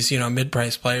off are these,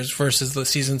 mid-price players versus the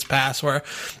seasons past where,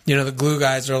 the glue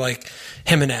guys are like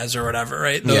Jimenez or whatever,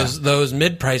 right? Those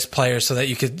mid-price players so that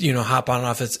you could, hop on and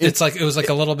off. It's like, it was like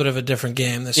a little bit of a different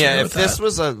game this year. Yeah, if this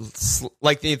was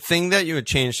the thing that you would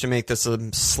change to make this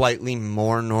a slightly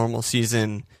more normal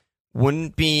season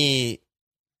wouldn't be,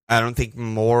 I don't think,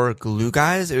 more glue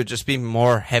guys. It would just be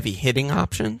more heavy hitting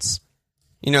options.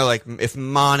 You know, like if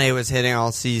Mane was hitting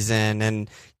all season and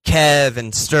Kev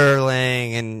and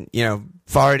Sterling and, you know,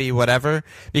 Vardy, whatever.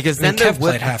 Because then Kev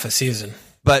played half a season.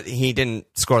 But he didn't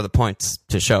score the points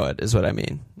to show it, is what I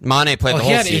mean. Mane played the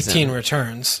whole season. He had 18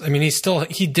 returns. I mean,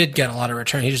 he did get a lot of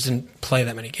returns. He just didn't play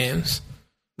that many games.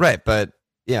 Right, but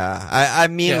yeah, I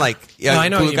mean, like,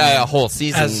 glue guy a whole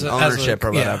season ownership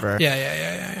or whatever.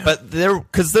 Yeah. But there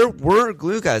were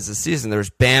glue guys this season.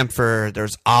 There's Bamford,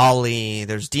 there's Ollie,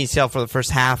 there's DCL for the first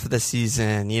half of the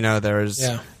season. You know, there's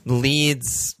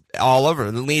Leeds all over.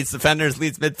 The Leeds defenders,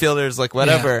 Leeds midfielders, like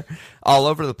whatever, all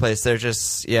over the place. They're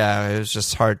just, it was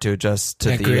just hard to adjust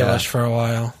to the Grealish for a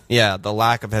while. Yeah, the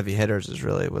lack of heavy hitters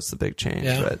was the big change.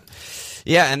 Yeah. But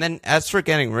yeah, and then as for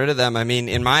getting rid of them, I mean,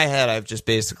 in my head, I've just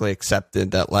basically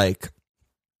accepted that, like,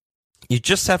 you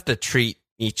just have to treat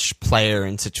each player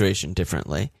and situation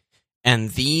differently. And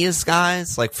these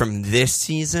guys, like, from this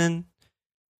season,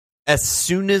 as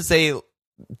soon as they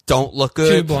don't look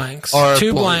good,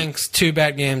 two blanks, 2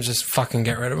 bad games, just fucking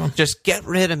get rid of them. Just get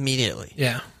rid immediately.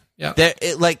 Yeah.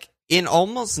 Like, in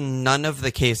almost none of the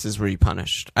cases were you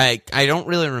punished. I don't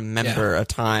really remember a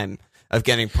time of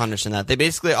getting punished in that. They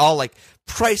basically all, like,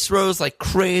 price rose like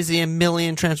crazy, a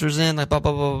million transfers in, like, blah,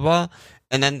 blah, blah, blah, blah,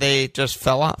 and then they just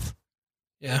fell off.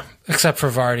 Yeah, except for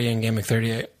Vardy in Game Week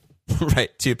 38. Right,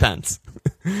 2 pence.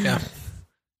 Yeah.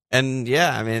 And,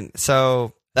 I mean,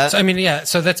 so that's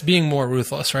being more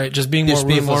ruthless, right? Just being more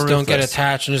ruthless. Don't get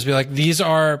attached and just be like, these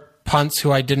are punts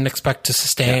who I didn't expect to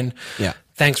sustain. Yeah.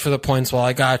 Thanks for the points while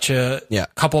I got you. Yeah.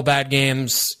 Couple bad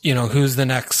games. You know, who's the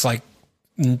next, like,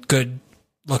 good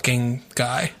looking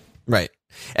guy? Right.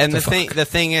 And the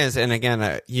thing is, and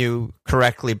again, you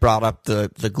correctly brought up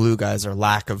the glue guys or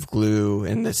lack of glue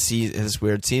in this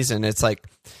weird season. It's like,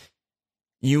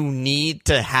 you need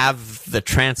to have the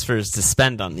transfers to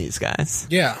spend on these guys.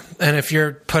 Yeah, and if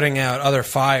you're putting out other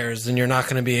fires, then you're not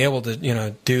going to be able to,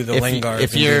 do the Lingard.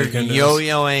 If you're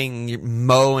yo-yoing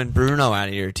Mo and Bruno out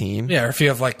of your team. Yeah, or if you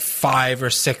have like 5 or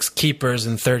 6 keepers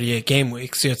in 38 game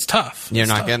weeks, it's tough. You're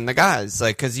not getting the guys.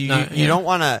 Like, because you don't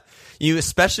want to... You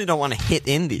especially don't want to hit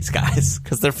in these guys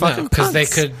because they're fucking because they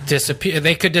could disappear.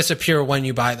 They could disappear when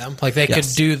you buy them. Like they could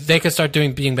start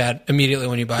being bad immediately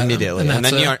when you buy them. And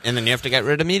then you have to get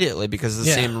rid immediately because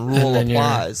the same rule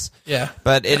applies.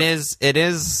 But it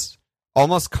is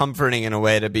almost comforting in a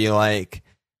way to be like,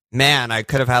 man, I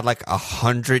could have had like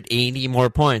 180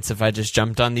 more points if I just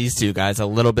jumped on these 2 guys a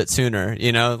little bit sooner.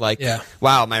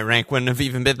 Wow, my rank wouldn't have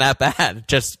even been that bad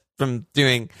just from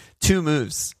doing 2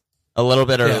 moves a little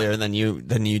bit earlier than you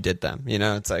did them.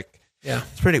 It's like,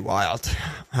 it's pretty wild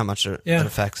how much it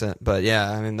affects it. But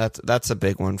I mean, that's a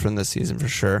big one from this season for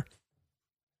sure.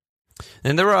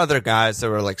 And there were other guys that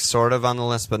were like sort of on the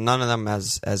list, but none of them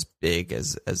as big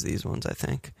as these ones, I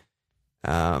think.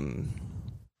 That's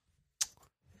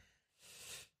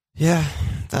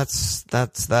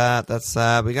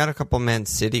that. We got a couple Man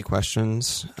City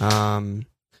questions. Any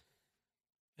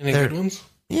good ones?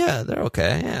 Yeah, they're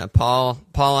okay. Yeah, Paul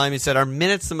Limey said, "Are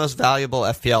minutes the most valuable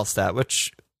FPL stat?"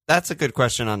 Which that's a good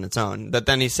question on its own. But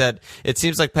then he said, "It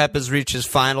seems like Pep has reached his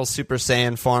final Super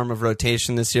Saiyan form of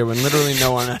rotation this year, when literally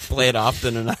no one played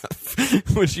often enough."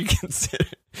 Would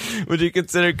you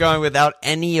consider going without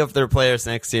any of their players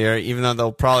next year, even though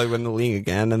they'll probably win the league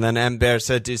again? And then M. Bear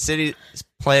said, "Do City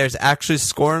players actually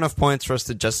score enough points for us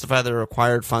to justify the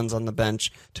required funds on the bench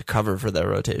to cover for their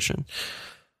rotation?"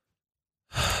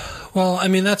 Well, I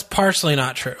mean, that's partially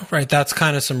not true, right? That's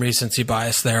kind of some recency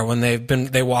bias there when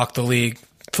they walked the league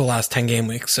for the last 10 game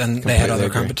weeks and they had other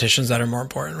competitions that are more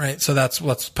important, right? So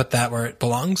let's put that where it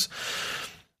belongs.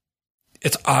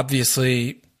 It's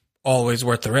obviously always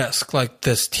worth the risk. Like,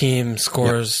 this team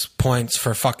scores points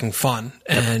for fucking fun.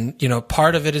 And,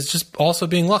 part of it is just also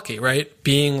being lucky, right?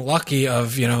 Being lucky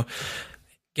of,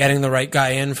 getting the right guy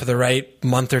in for the right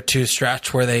month or 2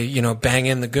 stretch where they, bang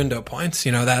in the Gundo points.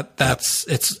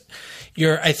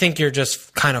 I think you're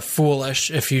just kind of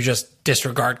foolish if you just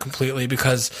disregard completely,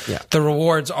 because the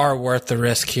rewards are worth the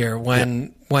risk here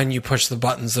when you push the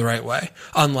buttons the right way.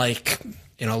 Unlike,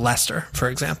 Leicester, for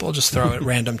example, just throw a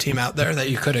random team out there that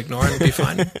you could ignore and be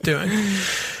fine doing.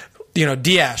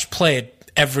 Diash played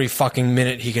every fucking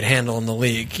minute he could handle in the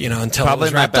league, until it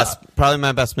was wrapped up. Probably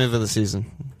my best move of the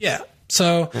season. Yeah.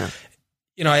 So,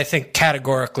 I think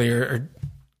categorically or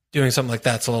doing something like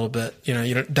that's a little bit, you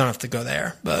don't have to go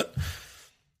there, but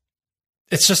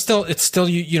it's still, prepare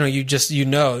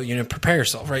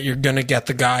yourself, right? You're going to get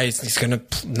the guy, he's going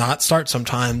to not start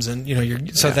sometimes. And,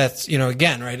 that's,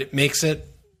 again, right. It makes it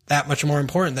that much more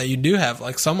important that you do have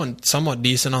like someone somewhat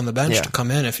decent on the bench to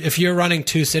come in. If you're running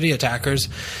 2 city attackers,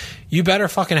 you better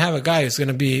fucking have a guy who's going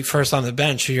to be first on the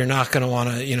bench who you're not going to want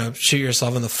to, shoot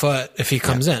yourself in the foot if he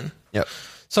comes in. Yep.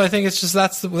 So I think it's just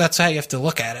that's how you have to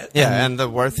look at it. Yeah, and the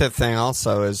worth it thing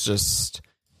also is just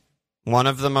one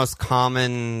of the most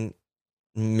common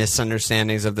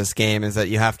misunderstandings of this game is that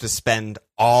you have to spend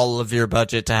all of your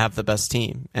budget to have the best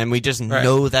team. And we just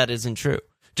know that isn't true.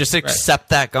 Just accept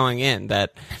that going in,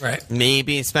 that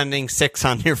maybe spending 6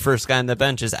 on your first guy on the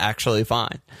bench is actually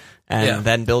fine. And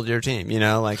then build your team,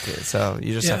 so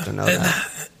you just have to know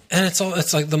that. And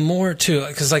it's like the more too,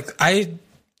 because like I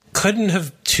couldn't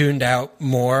have tuned out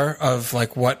more of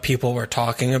like what people were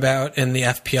talking about in the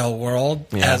FPL world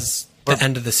as the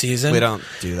end of the season. We don't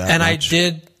do that. And much. I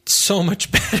did so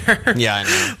much better. Yeah, I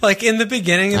know. Like in the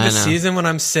beginning of the season when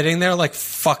I'm sitting there like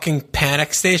fucking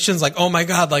panic stations, like, oh my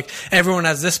God, like everyone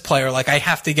has this player, like I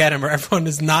have to get him, or everyone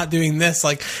is not doing this,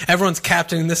 like everyone's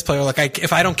captaining this player, like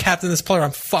if I don't captain this player,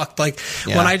 I'm fucked. Like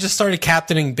when I just started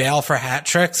captaining Bale for hat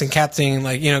tricks and captaining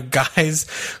like, guys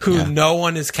who no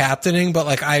one is captaining, but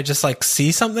like I just like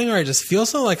see something or I just feel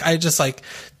something, like I just like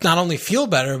not only feel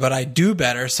better, but I do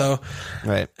better. So,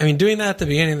 I mean, doing that at the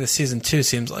beginning of the season too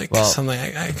seems like something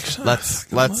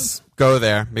let's go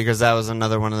there, because that was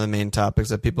another one of the main topics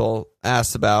that people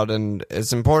asked about, and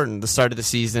it's important, the start of the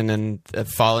season and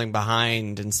falling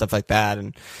behind and stuff like that.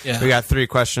 And we got 3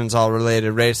 questions all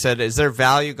related. Ray said, is there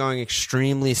value going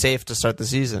extremely safe to start the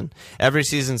season? Every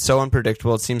season's so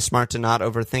unpredictable, it seems smart to not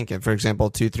overthink it. For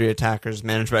example, 2-3 attackers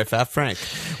managed by Fat Frank.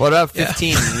 What about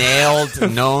 15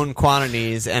 nailed known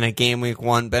quantities and a game week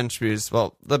 1 bench boost?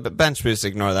 Well, the bench boost,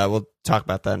 ignore that. We'll talk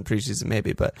about that in preseason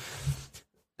maybe, but...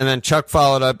 And then Chuck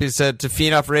followed up. He said, to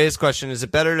feed off Ray's question, is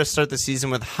it better to start the season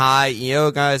with high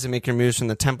EO guys and make your moves from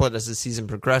the template as the season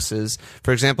progresses?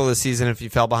 For example, this season, if you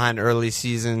fell behind early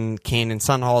season Kane and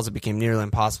Sun Halls, it became nearly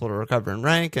impossible to recover in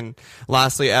rank. And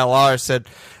lastly, LR said,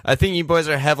 I think you boys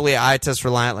are heavily eye test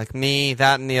reliant like me.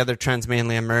 That and the other trends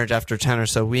mainly emerge after 10 or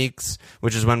so weeks,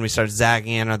 which is when we start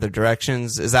zagging in other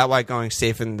directions. Is that why going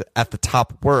safe at the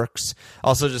top works?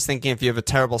 Also, just thinking if you have a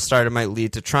terrible start, it might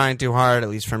lead to trying too hard, at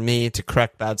least for me, to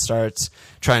correct bad starts,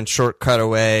 try and shortcut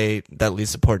away that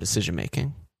leads to poor decision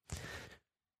making.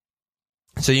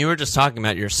 So you were just talking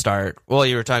about your start. Well,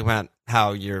 you were talking about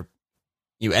how you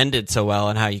ended so well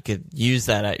and how you could use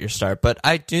that at your start. But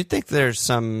I do think there's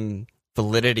some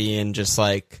validity in just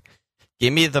like,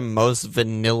 give me the most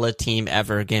vanilla team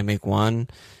ever game week 1,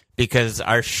 because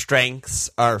our strengths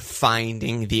are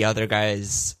finding the other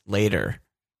guys later.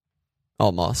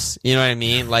 Almost. You know what I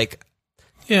mean? Like,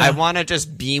 I want to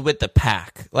just be with the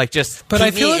pack. Like, just keep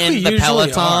I feel me like in the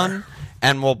peloton,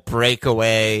 and we'll break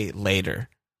away later.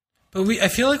 But I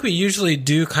feel like we usually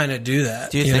do kind of do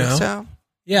that. Do you think so?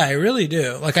 Yeah, I really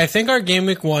do. Like, I think our game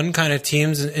week 1 kind of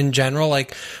teams in general,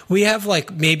 like, we have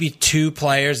like maybe 2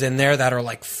 players in there that are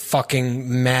like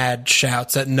fucking mad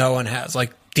shouts that no one has.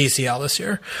 Like, DCL this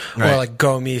year, or like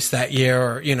Gomes that year,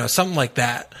 or something like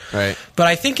that. Right. But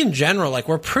I think in general, like,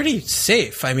 we're pretty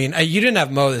safe. I mean, you didn't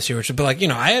have Mo this year, but like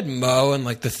I had Mo and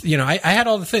like I had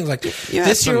all the things. Like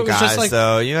this year, it was guys, just like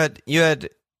though. You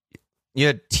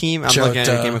had team. I'm Jota. Looking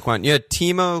at game week 1. You had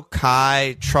Timo,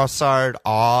 Kai, Trossard,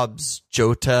 Obbs,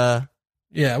 Jota.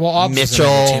 Yeah, well, Obbs Mitchell. was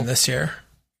in every team this year.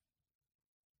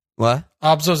 What?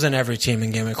 Obbs was in every team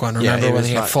in game week 1. Remember when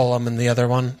he had Fulham in the other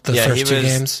one, the first 2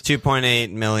 games?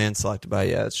 2.8 million selected by.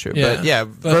 Yeah, that's true. Yeah,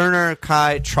 but Werner,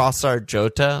 Kai, Trossard,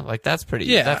 Jota, like that's pretty.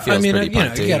 Yeah, that feels pretty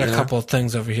punty, you got a couple of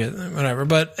things over here, whatever.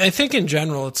 But I think in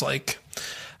general, it's like,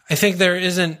 I think there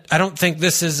isn't. I don't think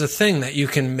this is a thing that you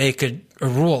can make a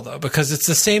rule though, because it's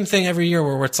the same thing every year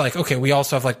where it's like, okay, we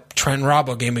also have like Trent and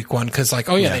Robbo game week 1 because like,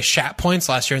 they shat points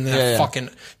last year and they had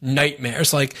fucking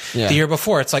nightmares. Like the year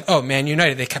before, it's like, oh, Man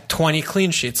United, they kept 20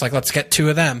 clean sheets. Like, let's get 2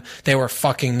 of them. They were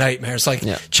fucking nightmares. Like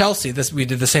Chelsea, we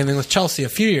did the same thing with Chelsea a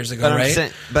few years ago,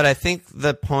 right? But I think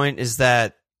the point is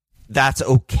that that's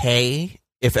okay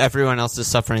if everyone else is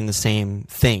suffering the same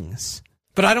things.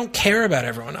 But I don't care about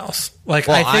everyone else. Like,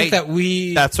 I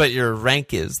think that's what your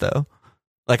rank is, though.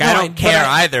 Like, I don't care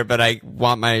either, but I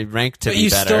want my rank to be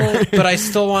better. But I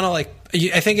still want to, like,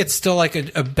 I think it's still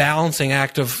like a balancing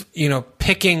act of,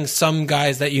 picking some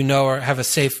guys that have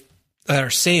that are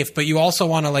safe, but you also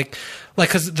want to like,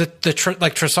 cause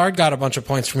like Trossard got a bunch of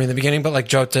points for me in the beginning, but like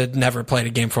Jota never played a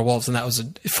game for Wolves and that was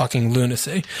a fucking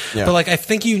lunacy. Yeah. But like, I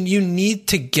think you need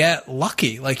to get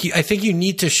lucky. Like, I think you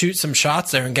need to shoot some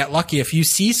shots there and get lucky if you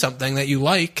see something that you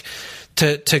like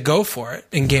to go for it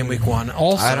in game week 1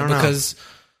 also, because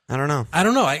I don't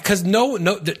know. Because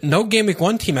no Game Week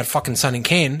 1 team had fucking Son and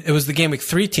Kane. It was the Game Week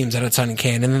 3 teams that had Son and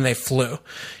Kane, and then they flew.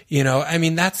 You know, I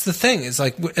mean, that's the thing. Is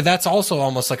like that's also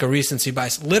almost like a recency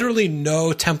bias. Literally, no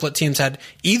template teams had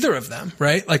either of them,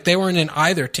 right? Like they weren't in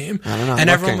either team. I don't know. And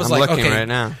everyone was like, okay, right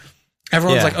now.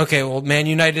 Everyone's like, okay, well, Man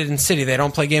United and City, they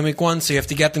don't play Game Week 1, so you have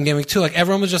to get them Game Week 2. Like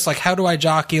everyone was just like, how do I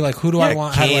jockey? Like who do I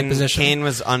want? How do I position? Kane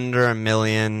was under 1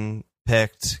 million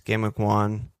picked Game Week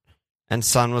 1. And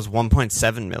Son was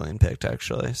 1.7 million picked,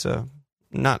 actually. So,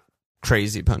 not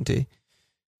crazy punty.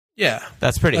 Yeah.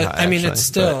 That's pretty high, I mean, actually. it's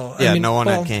still... But, no one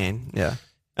had Kane. Yeah.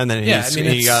 And then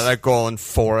he got that goal and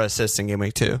 4 assists in Game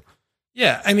Week 2.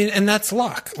 Yeah, I mean, and that's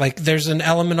luck. Like, there's an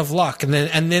element of luck. And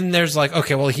then there's like,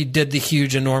 okay, well, he did the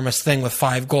huge, enormous thing with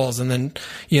 5 goals. And then,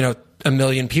 1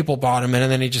 million people bought him, and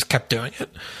then he just kept doing it.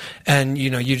 And,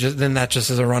 then that just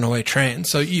is a runaway train.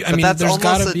 So, that's there's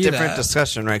got to be a different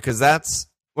discussion, right? Because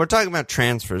we're talking about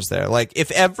transfers there. Like, if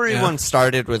everyone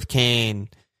started with Kane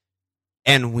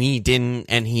and we didn't,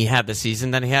 and he had the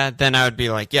season that he had, then I would be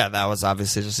like, yeah, that was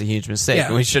obviously just a huge mistake. Yeah.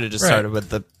 And we should have just started with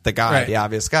the guy, the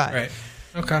obvious guy. Right.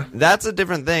 Okay. That's a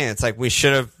different thing. It's like we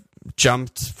should have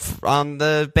jumped on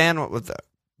the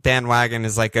bandwagon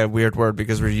is like a weird word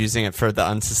because we're using it for the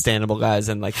unsustainable guys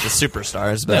and like the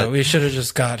superstars. But we should have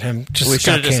just got him. We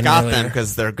should have just got them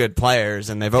because they're good players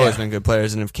and they've always been good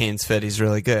players. And if Kane's fit, he's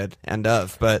really good.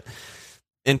 But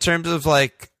in terms of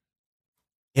like,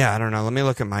 I don't know. Let me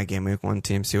look at my Game Week 1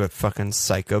 team, see what fucking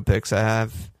psycho picks I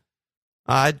have.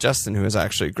 I had Justin, who was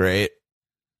actually great.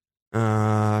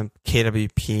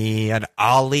 KWP. I had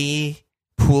Ali,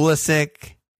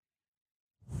 Pulisic.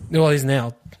 Well, he's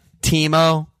nailed.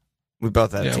 Timo. We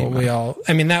both had Timo. Well, we all.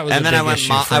 I mean, that was. And then I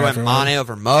went Mane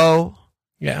over Mo.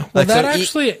 Yeah. Well, that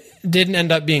actually didn't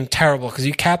end up being terrible because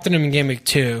you captained him in Game Week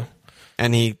 2,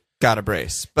 and he got a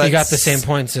brace. But he got the same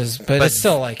points but it's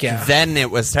still like Then it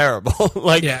was terrible.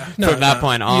 From that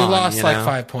point on, you lost like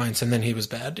 5 points, and then he was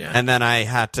bad. Yeah. And then I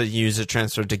had to use a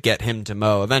transfer to get him to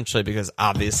Mo eventually because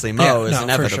obviously Mo is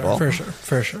inevitable.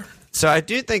 For sure. So I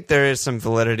do think there is some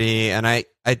validity, and I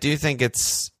do think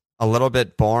it's a little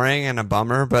bit boring and a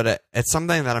bummer, but it's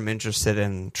something that I'm interested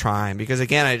in trying because,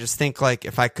 again, I just think like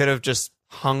if I could have just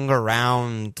hung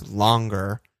around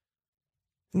longer,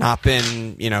 not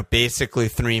been, basically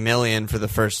 3 million for the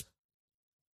first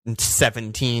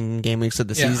 17 game weeks of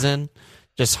the season,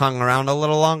 just hung around a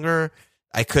little longer,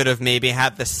 I could have maybe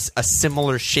had a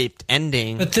similar shaped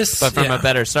ending, but from a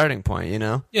better starting point,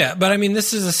 Yeah, but I mean,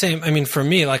 this is the same. I mean, for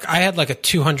me, like I had like a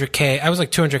 200K. I was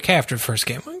like 200K after the first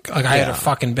game. Like I had a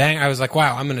fucking bang. I was like,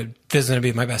 wow, this is gonna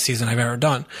be my best season I've ever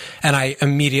done, and I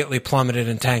immediately plummeted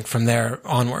and tanked from there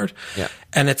onward. Yeah,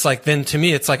 and it's like then to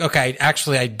me, it's like okay,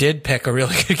 I did pick a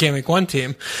really good Game Week 1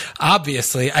 team.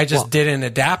 Obviously, I just didn't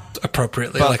adapt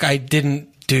appropriately. Like I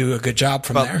didn't do a good job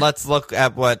from there. But let's look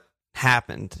at what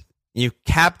happened. You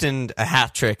captained a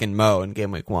hat trick in Mo in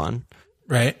Game Week 1.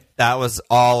 Right. That was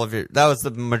that was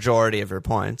the majority of your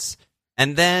points.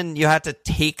 And then you had to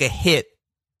take a hit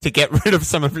to get rid of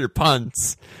some of your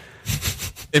punts.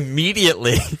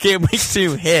 Immediately, Game Week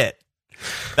 2 hit.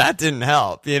 That didn't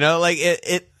help, like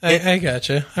I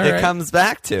gotcha. It comes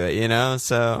back to it,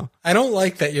 so. I don't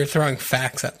like that you're throwing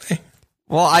facts at me.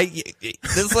 Well,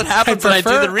 this is what happens when I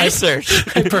do the research.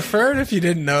 I prefer it if you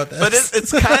didn't know this. But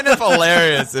it's kind of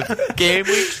hilarious. If Game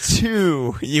Week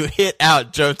 2, you hit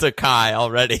out Jota Kai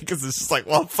already, because it's just like,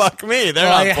 well, fuck me. They're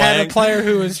not playing. I had a player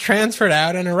who was transferred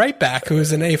out and a right back who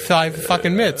was an A5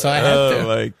 fucking mid, so I had to. Oh,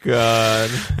 my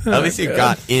God. At least you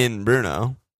got in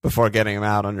Bruno before getting him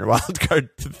out on your wild card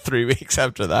 3 weeks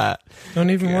after that. Don't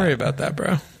even worry about that,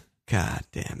 bro. God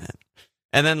damn it.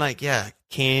 And then,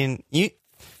 Kane,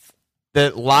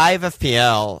 the live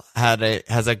FPL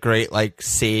has a great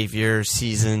save your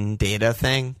season data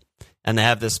thing, and they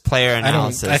have this player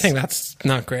analysis. I think that's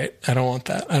not great. I don't want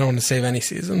that. I don't want to save any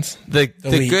seasons. The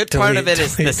good part of it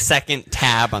is the second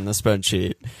tab on the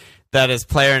spreadsheet that is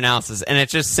player analysis, and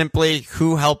it's just simply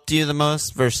who helped you the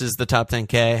most versus the top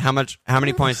 10K. How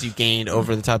many points you gained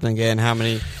over the top 10K, and how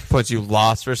many points you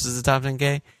lost versus the top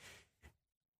 10K.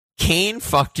 Kane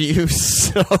fucked you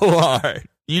so hard.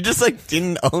 You just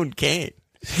didn't own Kane.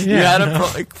 Yeah, you had him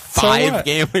for 5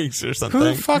 game weeks or something.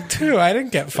 Who fucked who? I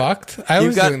didn't get fucked. I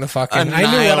was doing the fucking. I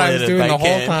knew what I was doing the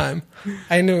whole time.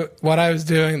 I knew what I was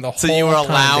doing the whole time. So you were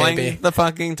allowing the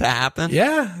fucking to happen?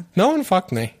 Yeah. No one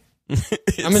fucked me.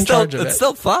 I'm in charge of it. It's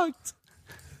still fucked.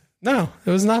 No, it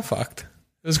was not fucked.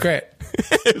 It was great.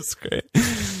 It was great.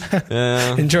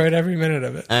 Enjoyed every minute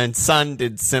of it. And Son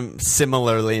did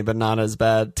similarly, but not as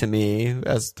bad to me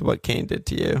as to what Kane did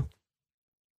to you.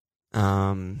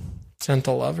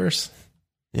 Gentle lovers.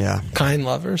 Yeah. Kind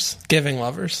lovers. Giving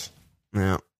lovers.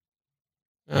 Yeah.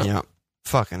 Yeah.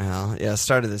 Fucking hell. Yeah,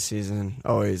 start of the season,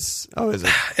 always a problem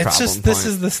It's just, this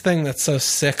is this thing that's so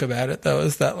sick about it, though,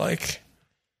 is that, like,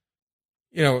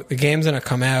 you know, the game's going to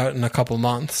come out in a couple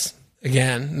months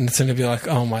again, and it's going to be like,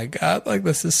 oh my God, like,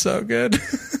 this is so good.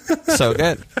 So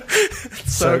good.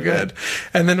 So good.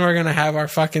 And then we're going to have our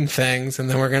fucking things, and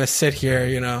then we're going to sit here,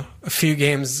 you know, a few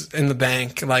games in the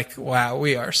bank, like, wow,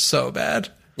 we are so bad.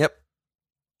 Yep.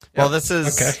 Well, this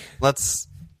is, okay. Let's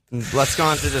go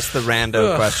on to just the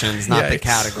rando questions, not the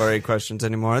category questions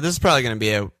anymore. This is probably going to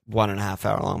be a 1.5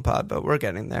 hour long pod, but we're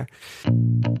getting there.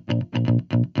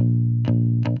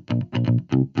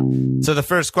 So the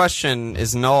first question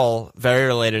is Noel, very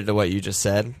related to what you just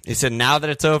said. He said, now that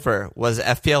it's over, was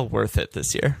FPL worth it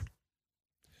this year?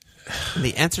 And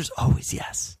the answer is always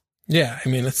yes. Yeah, I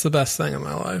mean, it's the best thing in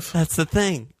my life. That's the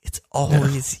thing. It's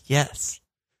always yes.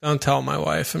 Don't tell my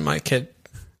wife, and my kid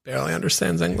barely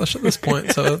understands English at this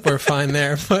point, so we're fine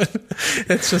there, but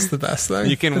it's just the best thing.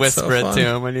 You can whisper it to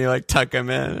him when you like tuck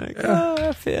him in. Like, oh,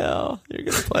 FPL, you're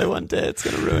going to play one day. It's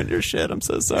going to ruin your shit. I'm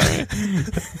so sorry.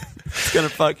 It's going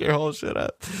to fuck your whole shit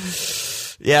up.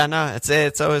 Yeah, no,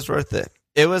 it's always worth it.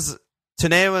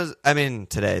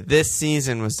 This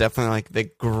season was definitely like the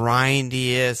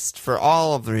grindiest, for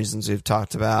all of the reasons we've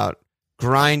talked about,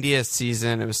 grindiest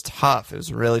season. It was tough. It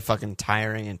was really fucking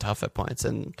tiring and tough at points.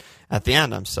 And at the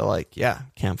end, I'm still like, yeah,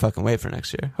 can't fucking wait for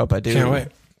next year. Hope I do.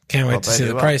 Can't wait to see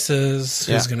the prices.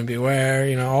 Who's going to be where,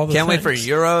 you know, all the Can't things. wait for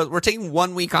Euro. We're taking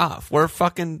 1 week off. We're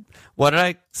fucking, what did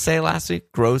I say last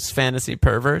week? Gross fantasy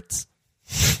perverts.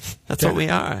 That's what we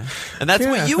are. And that's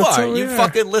what you are. You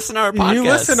fucking listen to our podcast. You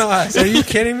listen to us. Are you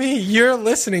kidding me? You're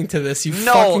listening to this, you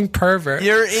fucking pervert.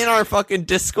 You're in our fucking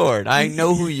Discord. I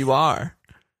know who you are.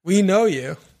 We know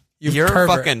you. You're a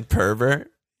fucking pervert.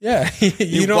 Yeah.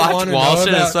 you don't watch want to Walsh know in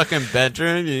about, his fucking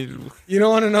bedroom. You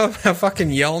don't want to know about fucking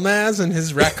Yilmaz and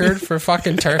his record for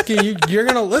fucking Turkey. You're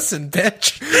going to listen,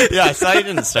 bitch. Yeah, I saw you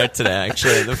didn't start today,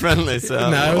 actually. The friendly. So,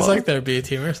 no, it was like their B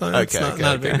team or something. Okay, it's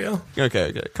not a big deal.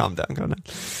 Okay. Calm down.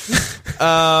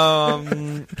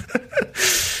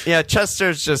 Yeah,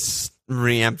 Chester's just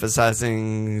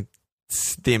re-emphasizing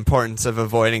the importance of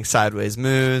avoiding sideways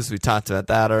moves. We talked about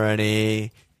that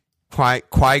already.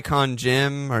 Qui-Con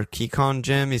Jim, or Keycon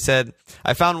Jim, he said,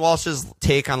 I found Walsh's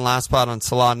take on last spot on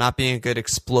Salah not being a good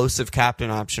explosive captain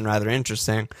option rather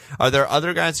interesting. Are there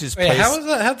other guys whose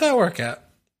how'd that work out?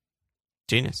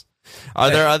 Genius.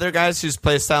 Are there other guys whose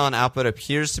play style and output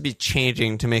appears to be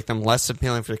changing to make them less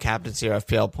appealing for the captaincy or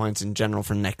FPL points in general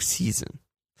for next season?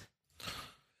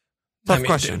 Tough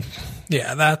question. Dude,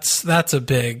 yeah, that's a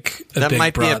big. That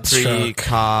might be a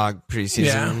pre-cog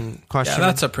preseason question.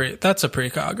 Yeah, that's a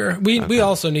pre-cogger. We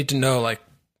also need to know like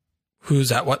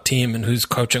who's at what team and who's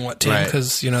coaching what team,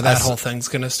 because you know that whole thing's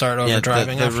going to start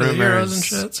overdriving after the Euros and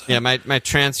shit. So. Yeah,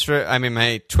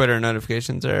 my Twitter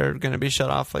notifications are going to be shut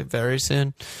off like very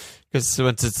soon. Because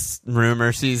once it's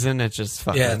rumor season, it's just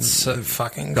fucking it's a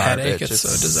fucking headache. It's so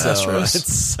disastrous.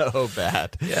 It's so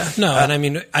bad. Yeah. No, and I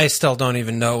mean, I still don't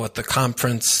even know what the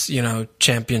conference,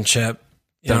 championship,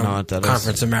 know what that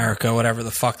Conference is. America, whatever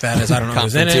the fuck that is. I don't know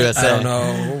who's in it. USA. I don't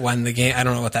know when the game. I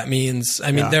don't know what that means.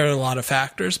 I mean, there are a lot of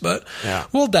factors, but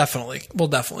we'll definitely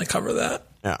cover that.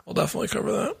 Yeah, we'll definitely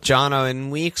cover that. Jono,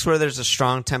 in weeks where there's a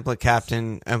strong template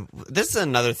captain, this is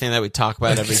another thing that we talk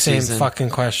about every season. Same fucking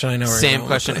question. I know. Same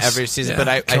question every season, but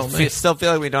I still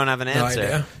feel like we don't have an answer.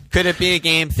 Idea. Could it be a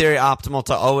game theory optimal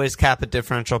to always cap a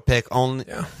differential pick only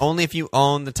if you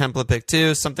own the template pick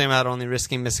too? Something about only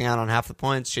risking missing out on half the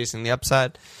points, chasing the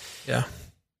upside. Yeah.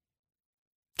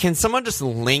 Can someone just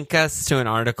link us to an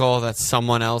article that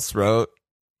someone else wrote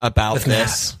about with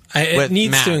this? It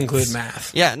needs to include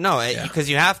math. Yeah, no, because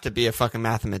you have to be a fucking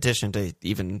mathematician to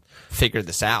even figure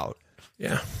this out.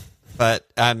 Yeah. But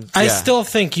I still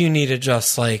think you need to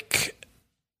just like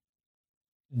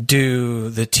do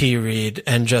the T-read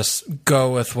and just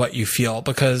go with what you feel,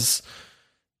 because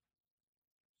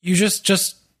you just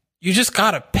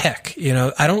gotta pick.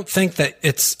 I don't think that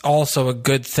it's also a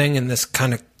good thing in this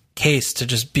kind of case to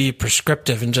just be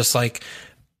prescriptive and just like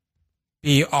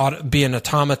be an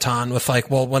automaton with like,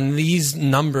 well, when these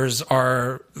numbers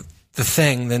are the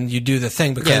thing, then you do the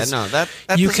thing, because that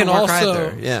you can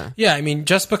also either. I mean,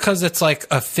 just because it's like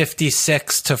a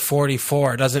 56 to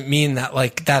 44 doesn't mean that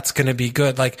like that's going to be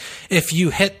good. Like if you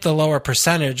hit the lower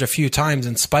percentage a few times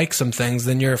and spike some things,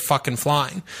 then you're fucking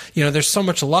flying. There's so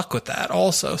much luck with that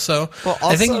also. So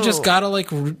I think you just gotta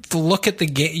like look at the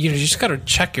game. You just gotta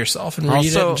check yourself and read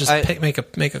it and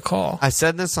just make a call. I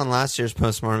said this on last year's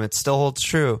postmortem. It still holds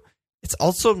true. It's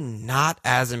also not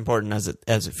as important as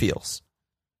it feels.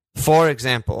 For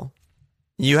example,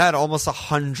 you had almost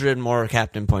 100 more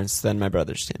captain points than my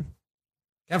brother's team.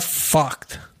 Get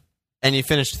fucked. And you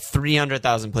finished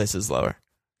 300,000 places lower.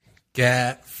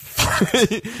 Get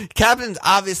captains,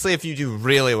 obviously, if you do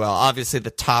really well, obviously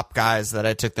the top guys that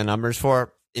I took the numbers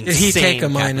for, did he take a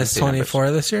minus 24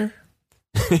 numbers. This year?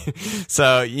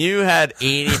 So you had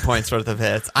 80 points worth of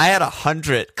hits. I had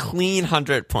 100, clean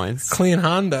 100 points. Clean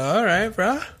Honda. All right,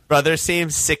 bro. Brothers team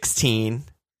 16.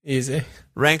 Easy.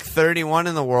 Rank 31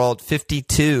 in the world,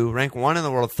 52. Rank 1 in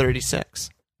the world, 36.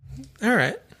 All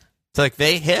right. So like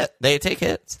they hit. They take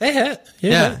hits. They hit.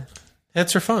 Yeah.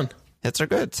 Hits are fun. Hits are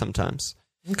good sometimes.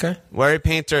 Okay. Wary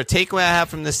Painter, a takeaway I have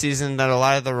from this season that a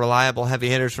lot of the reliable heavy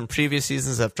hitters from previous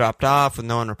seasons have dropped off with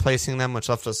no one replacing them, which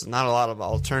left us not a lot of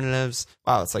alternatives.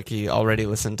 Wow, it's like he already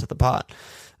listened to the pod.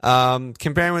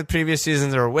 Comparing with previous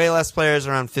seasons, there were way less players,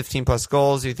 around 15 plus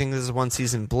goals. Do you think this is a one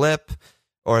season blip?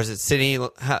 Or is it City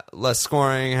less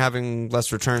scoring, having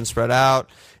less returns spread out?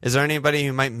 Is there anybody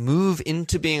who might move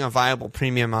into being a viable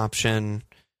premium option?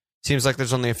 Seems like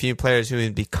there's only a few players who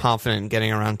would be confident in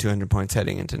getting around 200 points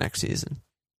heading into next season.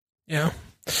 Yeah.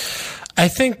 I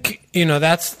think,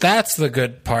 that's the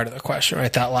good part of the question,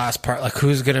 right? That last part, like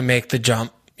who's going to make the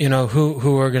jump?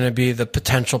 Who are going to be the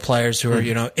potential players who are,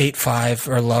 8-5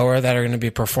 or lower that are going to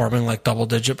be performing like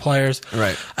double-digit players.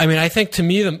 Right. I mean, I think to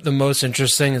me the most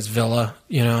interesting is Villa.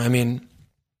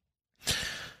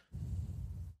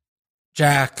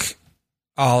 Jack,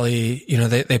 Ollie,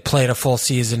 they played a full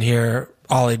season here.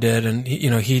 Ollie did, and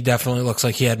he definitely looks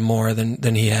like he had more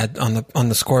than he had on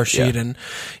the score sheet. Yeah. And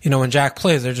when Jack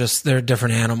plays, they're a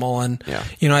different animal. And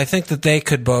I think that they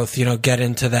could both get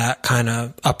into that kind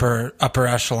of upper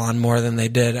echelon more than they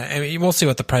did. I mean, we'll see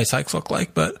what the price hikes look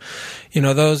like, but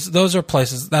those are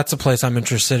places. That's a place I'm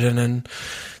interested in. And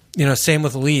same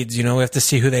with Leeds. We have to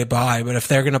see who they buy. But if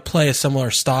they're going to play a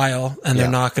similar style and they're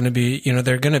not going to be,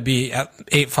 they're going to be at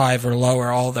 8-5 or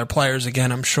lower, all of their players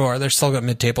again, I'm sure. They're still got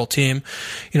mid-table team.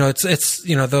 It's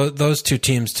those two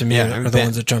teams to me are the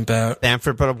ones that jump out.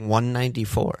 Bamford put up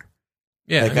 194.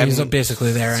 Yeah, he's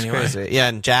basically there anyway. Crazy. Yeah,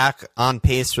 and Jack on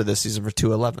pace for this season for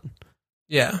 211.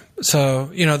 Yeah. So,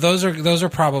 those are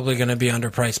probably going to be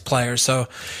underpriced players. So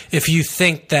if you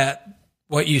think that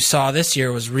what you saw this year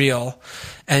was real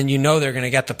and they're going to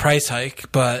get the price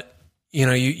hike, but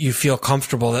you feel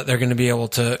comfortable that they're going to be able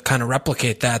to kind of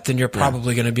replicate that, then you're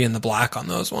probably going to be in the black on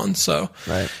those ones. So,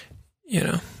 right.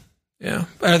 Yeah.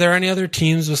 Are there any other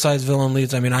teams besides Villa and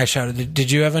Leeds? I mean, I shouted.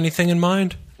 Did you have anything in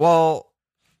mind? Well,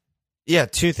 yeah,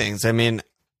 two things. I mean,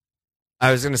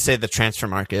 I was going to say the transfer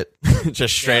market,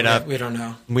 just straight up. We don't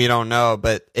know. We don't know,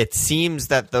 but it seems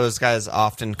that those guys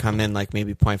often come in like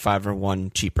maybe 0.5 or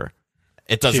 1 cheaper.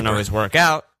 It doesn't always work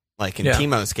out. Like in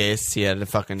Timo's case, he had a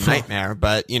fucking nightmare.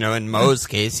 But, in Mo's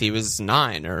case, he was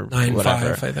 9 or 9-5,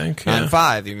 whatever. I think.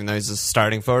 9-5, even though he's a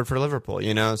starting forward for Liverpool,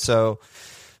 So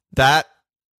that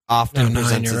often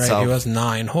presents itself. Right. He was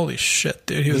 9. Holy shit,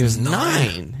 dude. He was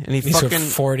 9. And he fucking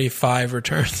 45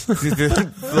 returns.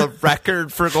 the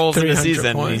record for goals in a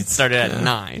season. Points. He started at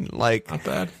 9. Like, not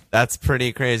bad. That's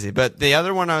pretty crazy. But the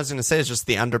other one I was going to say is just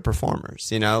the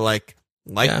underperformers,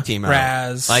 like Timo,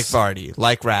 Raz, like Vardy,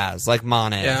 like Raz, like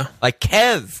Mane, like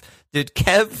Kev. Dude,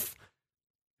 Kev.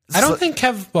 I don't think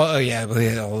Kev. Well, he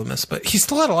had all the miss, but he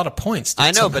still had a lot of points.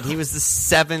 I know, but he was the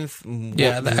 7th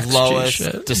the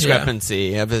lowest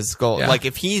discrepancy of his goal. Yeah. Like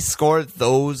if he scored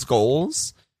those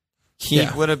goals, he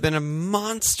would have been a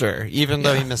monster, even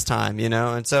though he missed time.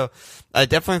 And so I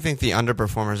definitely think the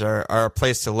underperformers are a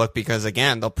place to look because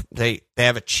again, they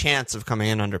have a chance of coming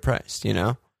in underpriced.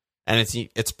 And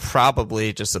it's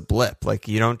probably just a blip. Like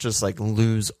you don't just like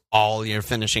lose all your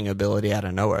finishing ability out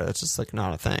of nowhere. That's just like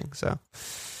not a thing. So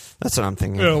that's what I'm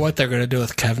thinking. I don't know what they're going to do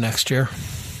with Kev next year.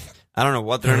 I don't know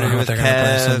what they're going to do with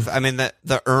Kev. I mean,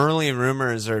 the early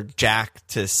rumors are Jack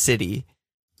to City.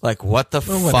 Like what the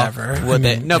fuck would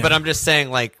they? No, but I'm just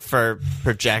saying like for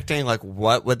projecting, like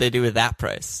what would they do with that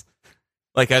price?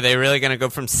 Like, are they really going to go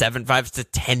from 7.5 to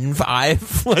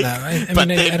 10.5? Like,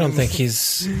 no, I don't think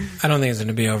he's going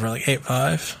to be over like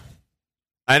 8.5.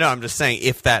 I know. I'm just saying,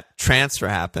 if that transfer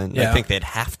happened, I think they'd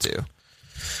have to.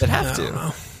 They'd have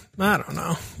to. I don't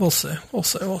know. We'll see.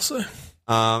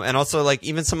 And also, like,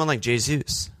 even someone like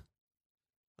Jesus.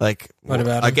 Like, what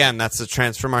about him? Again, that's a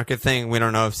transfer market thing. We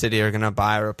don't know if City are going to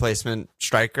buy a replacement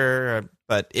striker,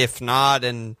 but if not,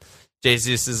 and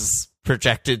Jesus is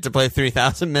projected to play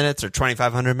 3,000 minutes or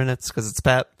 2,500 minutes because it's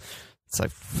Pep. It's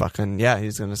like fucking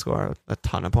he's going to score a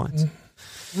ton of points.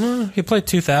 Well, he played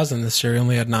 2,000 this year. He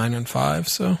only had 9 and 5,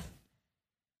 so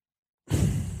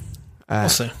we'll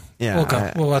see. Yeah, we'll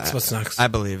go. What's next? I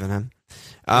believe in him.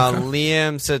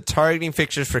 Liam said targeting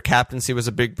fixtures for captaincy was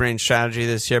a big brain strategy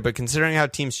this year, but considering how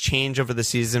teams change over the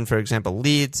season, for example,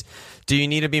 Leeds, do you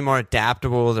need to be more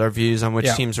adaptable with our views on which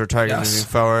teams we're targeting moving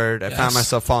forward? I found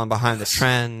myself falling behind the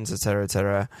trends, et cetera, et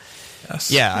cetera.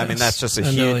 Yeah, I mean, that's just a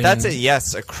huge... That's a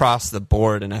yes across the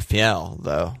board in FPL,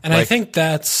 though. And I think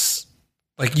that's...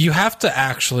 Like, you have to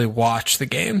actually watch the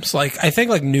games. Like, I think,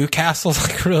 like, Newcastle's,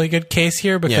 like, a really good case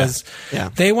here because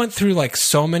they went through, like,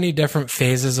 so many different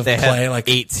phases of play. Like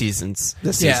 8 seasons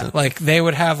this season. Yeah, like, they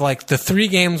would have, like, the 3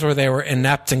 games where they were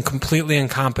inept and completely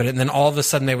incompetent, and then all of a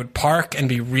sudden they would park and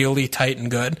be really tight and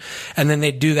good. And then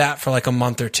they'd do that for, like, a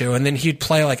month or 2. And then he'd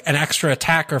play, like, an extra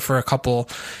attacker for a couple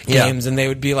games, and they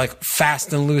would be, like,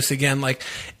 fast and loose again. Like...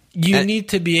 You need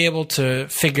to be able to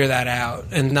figure that out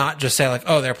and not just say like,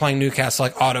 oh, they're playing Newcastle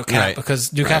like auto cap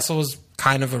because Newcastle was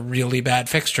kind of a really bad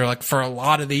fixture like for a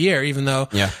lot of the year, even though,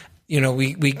 you know,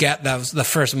 we get that was the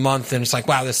first month and it's like,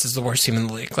 wow, this is the worst team in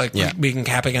the league. Like we can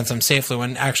cap against them safely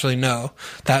when actually, no,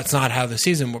 that's not how the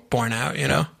season was born out, you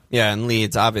know? Yeah, and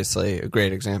Leeds, obviously, a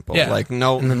great example. Yeah. Like,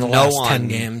 no one 10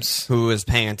 games. who was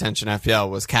paying attention to FPL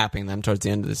was capping them towards the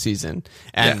end of the season.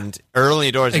 And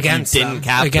early doors, if you didn't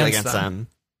cap against them.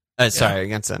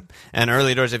 Against them. And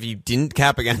early doors, if you didn't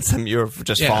cap against them, you were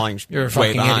just falling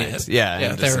way behind. Idiot.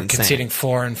 Yeah, they were conceding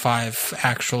 4 and 5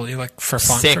 actually, like for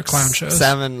fun, 6, for clown shows.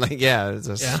 7, like it's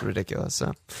just ridiculous.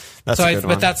 So that's a good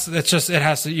one. But that's just it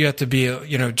has to. You have to be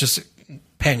just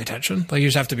paying attention. Like you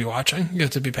just have to be watching. You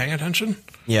have to be paying attention.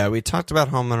 Yeah, we talked about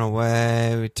home and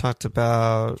away. We talked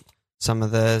about some of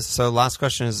this. So last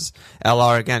question is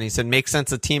LR again. He said, "Makes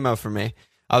sense of Timo for me.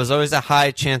 I was always a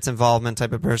high chance involvement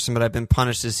type of person, but I've been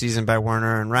punished this season by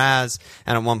Werner and Raz,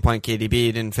 and at one point KDB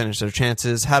didn't finish their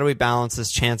chances. How do we balance this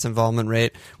chance involvement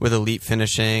rate with elite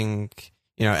finishing,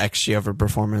 XG over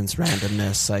performance,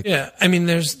 randomness?" I mean,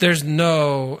 there's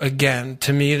no, again,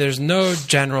 to me, there's no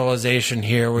generalization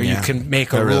here where you can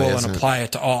make a rule and apply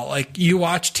it to all. Like, you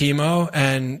watch Timo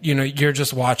and, you're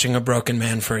just watching a broken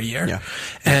man for a year. Yeah.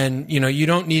 And, you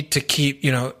don't need to keep,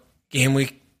 game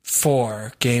week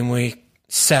 4, game week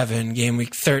 7, game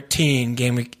week 13,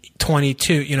 game week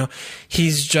 22,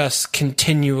 he's just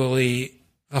continually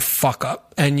a fuck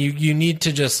up. And you need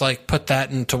to just like put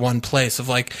that into one place of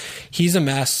like, he's a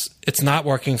mess. It's not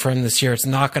working for him this year. It's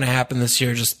not going to happen this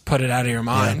year. Just put it out of your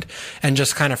mind and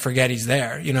just kind of forget he's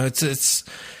there.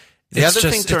 The other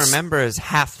thing to remember is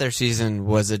half their season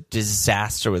was a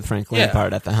disaster with Frank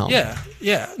Lampard at the helm.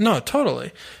 Yeah. No,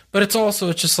 totally. But it's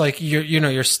just like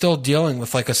you're still dealing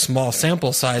with like a small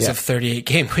sample size of 38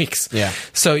 game weeks. Yeah.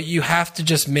 So you have to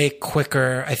just make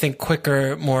quicker,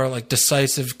 more like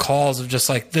decisive calls of just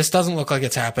like, this doesn't look like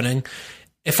it's happening.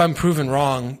 If I'm proven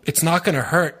wrong, it's not going to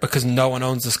hurt because no one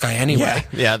owns this guy anyway.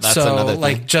 Yeah, that's another thing.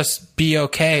 Like, just be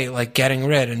okay, like getting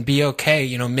rid and be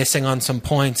okay, missing on some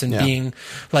points and being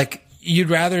like, you'd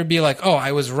rather be like, oh,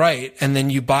 I was right, and then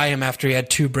you buy him after he had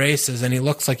 2 braces and he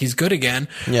looks like he's good again,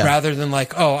 rather than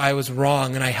like, oh, I was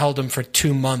wrong and I held him for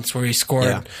 2 months where he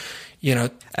scored,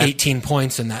 18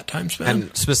 points in that time span.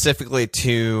 And specifically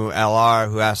to LR,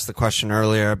 who asked the question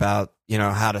earlier about,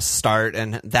 how to start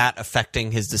and that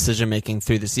affecting his decision making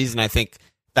through the season, I think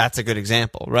that's a good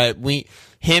example, right?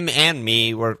 Him and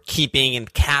me were keeping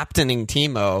and captaining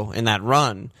Timo in that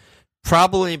run.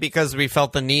 Probably because we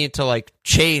felt the need to like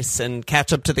chase and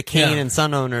catch up to the Kane and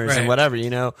Son owners and whatever,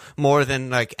 more than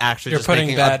like actually just putting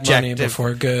making bad objective money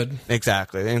before good.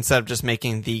 Exactly. Instead of just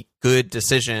making the good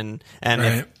decision.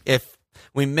 And if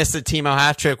we miss a Timo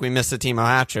hat trick,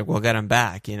 we'll get him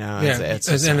back,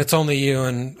 It's only you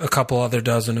and a couple other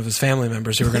dozen of his family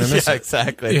members who are going to miss it.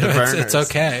 Exactly. It's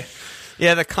okay.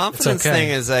 Yeah, the confidence thing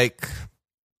is like,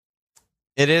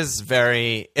 it is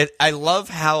I love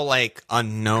how like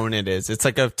unknown it is. It's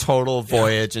like a total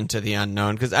voyage into the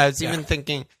unknown. Because I was even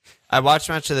thinking, I watched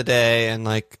Match of the Day and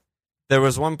like there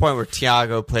was one point where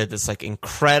Thiago played this like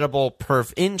incredible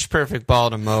inch perfect ball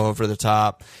to Mo over the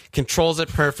top, controls it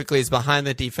perfectly, he's behind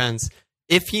the defense.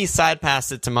 If he side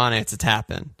passed it to Mane, it's a tap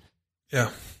in. Yeah.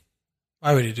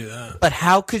 Why would he do that? But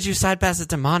how could you side pass it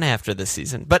to Mane after this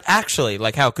season? But actually,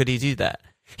 like, how could he do that?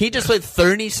 He just played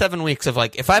 37 weeks of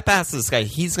like, if I pass this guy,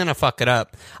 he's going to fuck it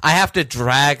up. I have to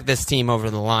drag this team over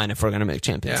the line if we're going to make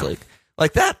Champions League.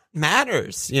 Like, that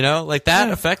matters, Like, that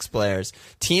affects players.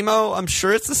 Timo, I'm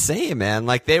sure it's the same, man.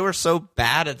 Like, they were so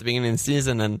bad at the beginning of the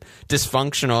season and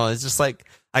dysfunctional. It's just like,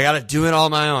 I got to do it all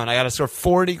on my own. I got to score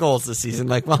 40 goals this season.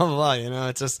 Like, blah, blah, blah.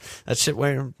 It's just, that shit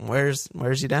wears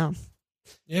you down.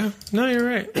 Yeah. No, you're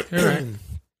right. You're right.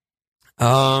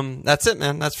 That's it,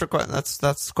 man.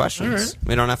 That's questions. Right.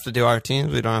 We don't have to do our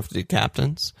teams. We don't have to do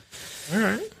captains. All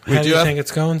right. How do you think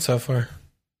it's going so far?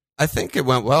 I think it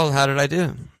went well. How did I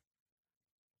do?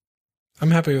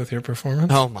 I'm happy with your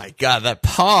performance. Oh my god, that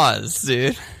pause,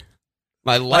 dude.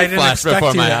 My light flashed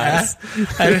before my eyes.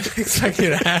 I didn't expect you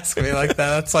to ask me like that.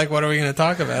 That's like, what are we going to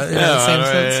talk about?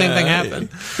 Same thing happened.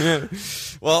 Yeah.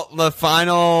 Well, the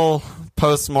final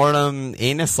post-mortem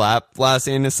anus slap, last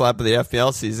anus slap of the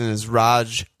FPL season is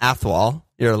Raj Athwal.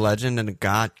 You're a legend and a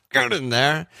god. Get in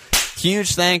there.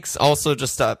 Huge thanks also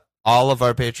just to all of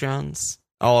our Patreons,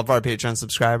 all of our Patreon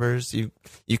subscribers. You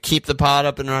keep the pod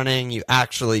up and running. You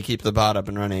actually keep the pod up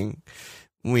and running.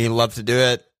 We love to do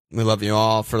it. We love you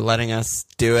all for letting us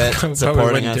do it,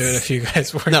 supporting us. Do it if you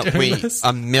guys weren't doing this.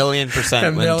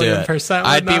 1,000,000% would do it.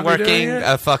 I'd be working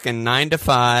a fucking 9 to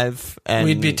 5, and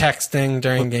we'd be texting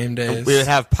during game days. We would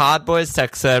have Pod Boys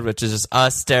Text Thread, which is just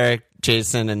us, Derek,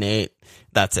 Jason, and Nate.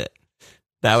 That's it.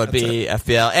 That would be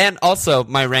FPL, and also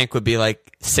my rank would be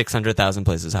like 600,000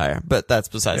 places higher. But that's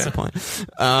besides the point.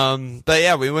 But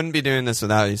yeah, we wouldn't be doing this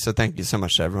without you. So thank you so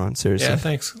much to everyone. Seriously. Yeah,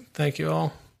 thanks. Thank you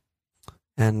all.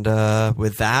 And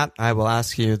with that, I will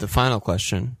ask you the final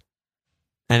question.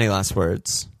 Any last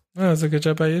words? Well, it was a good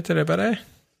job by you today, buddy.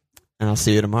 And I'll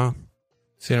see you tomorrow.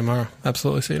 See you tomorrow.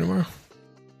 Absolutely see you tomorrow.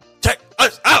 Check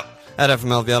us out at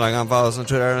FMLVL.com. Follow us on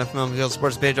Twitter at FMLVL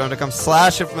Sports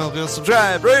page.com/FMLVL.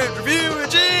 Subscribe, rate, review,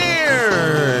 and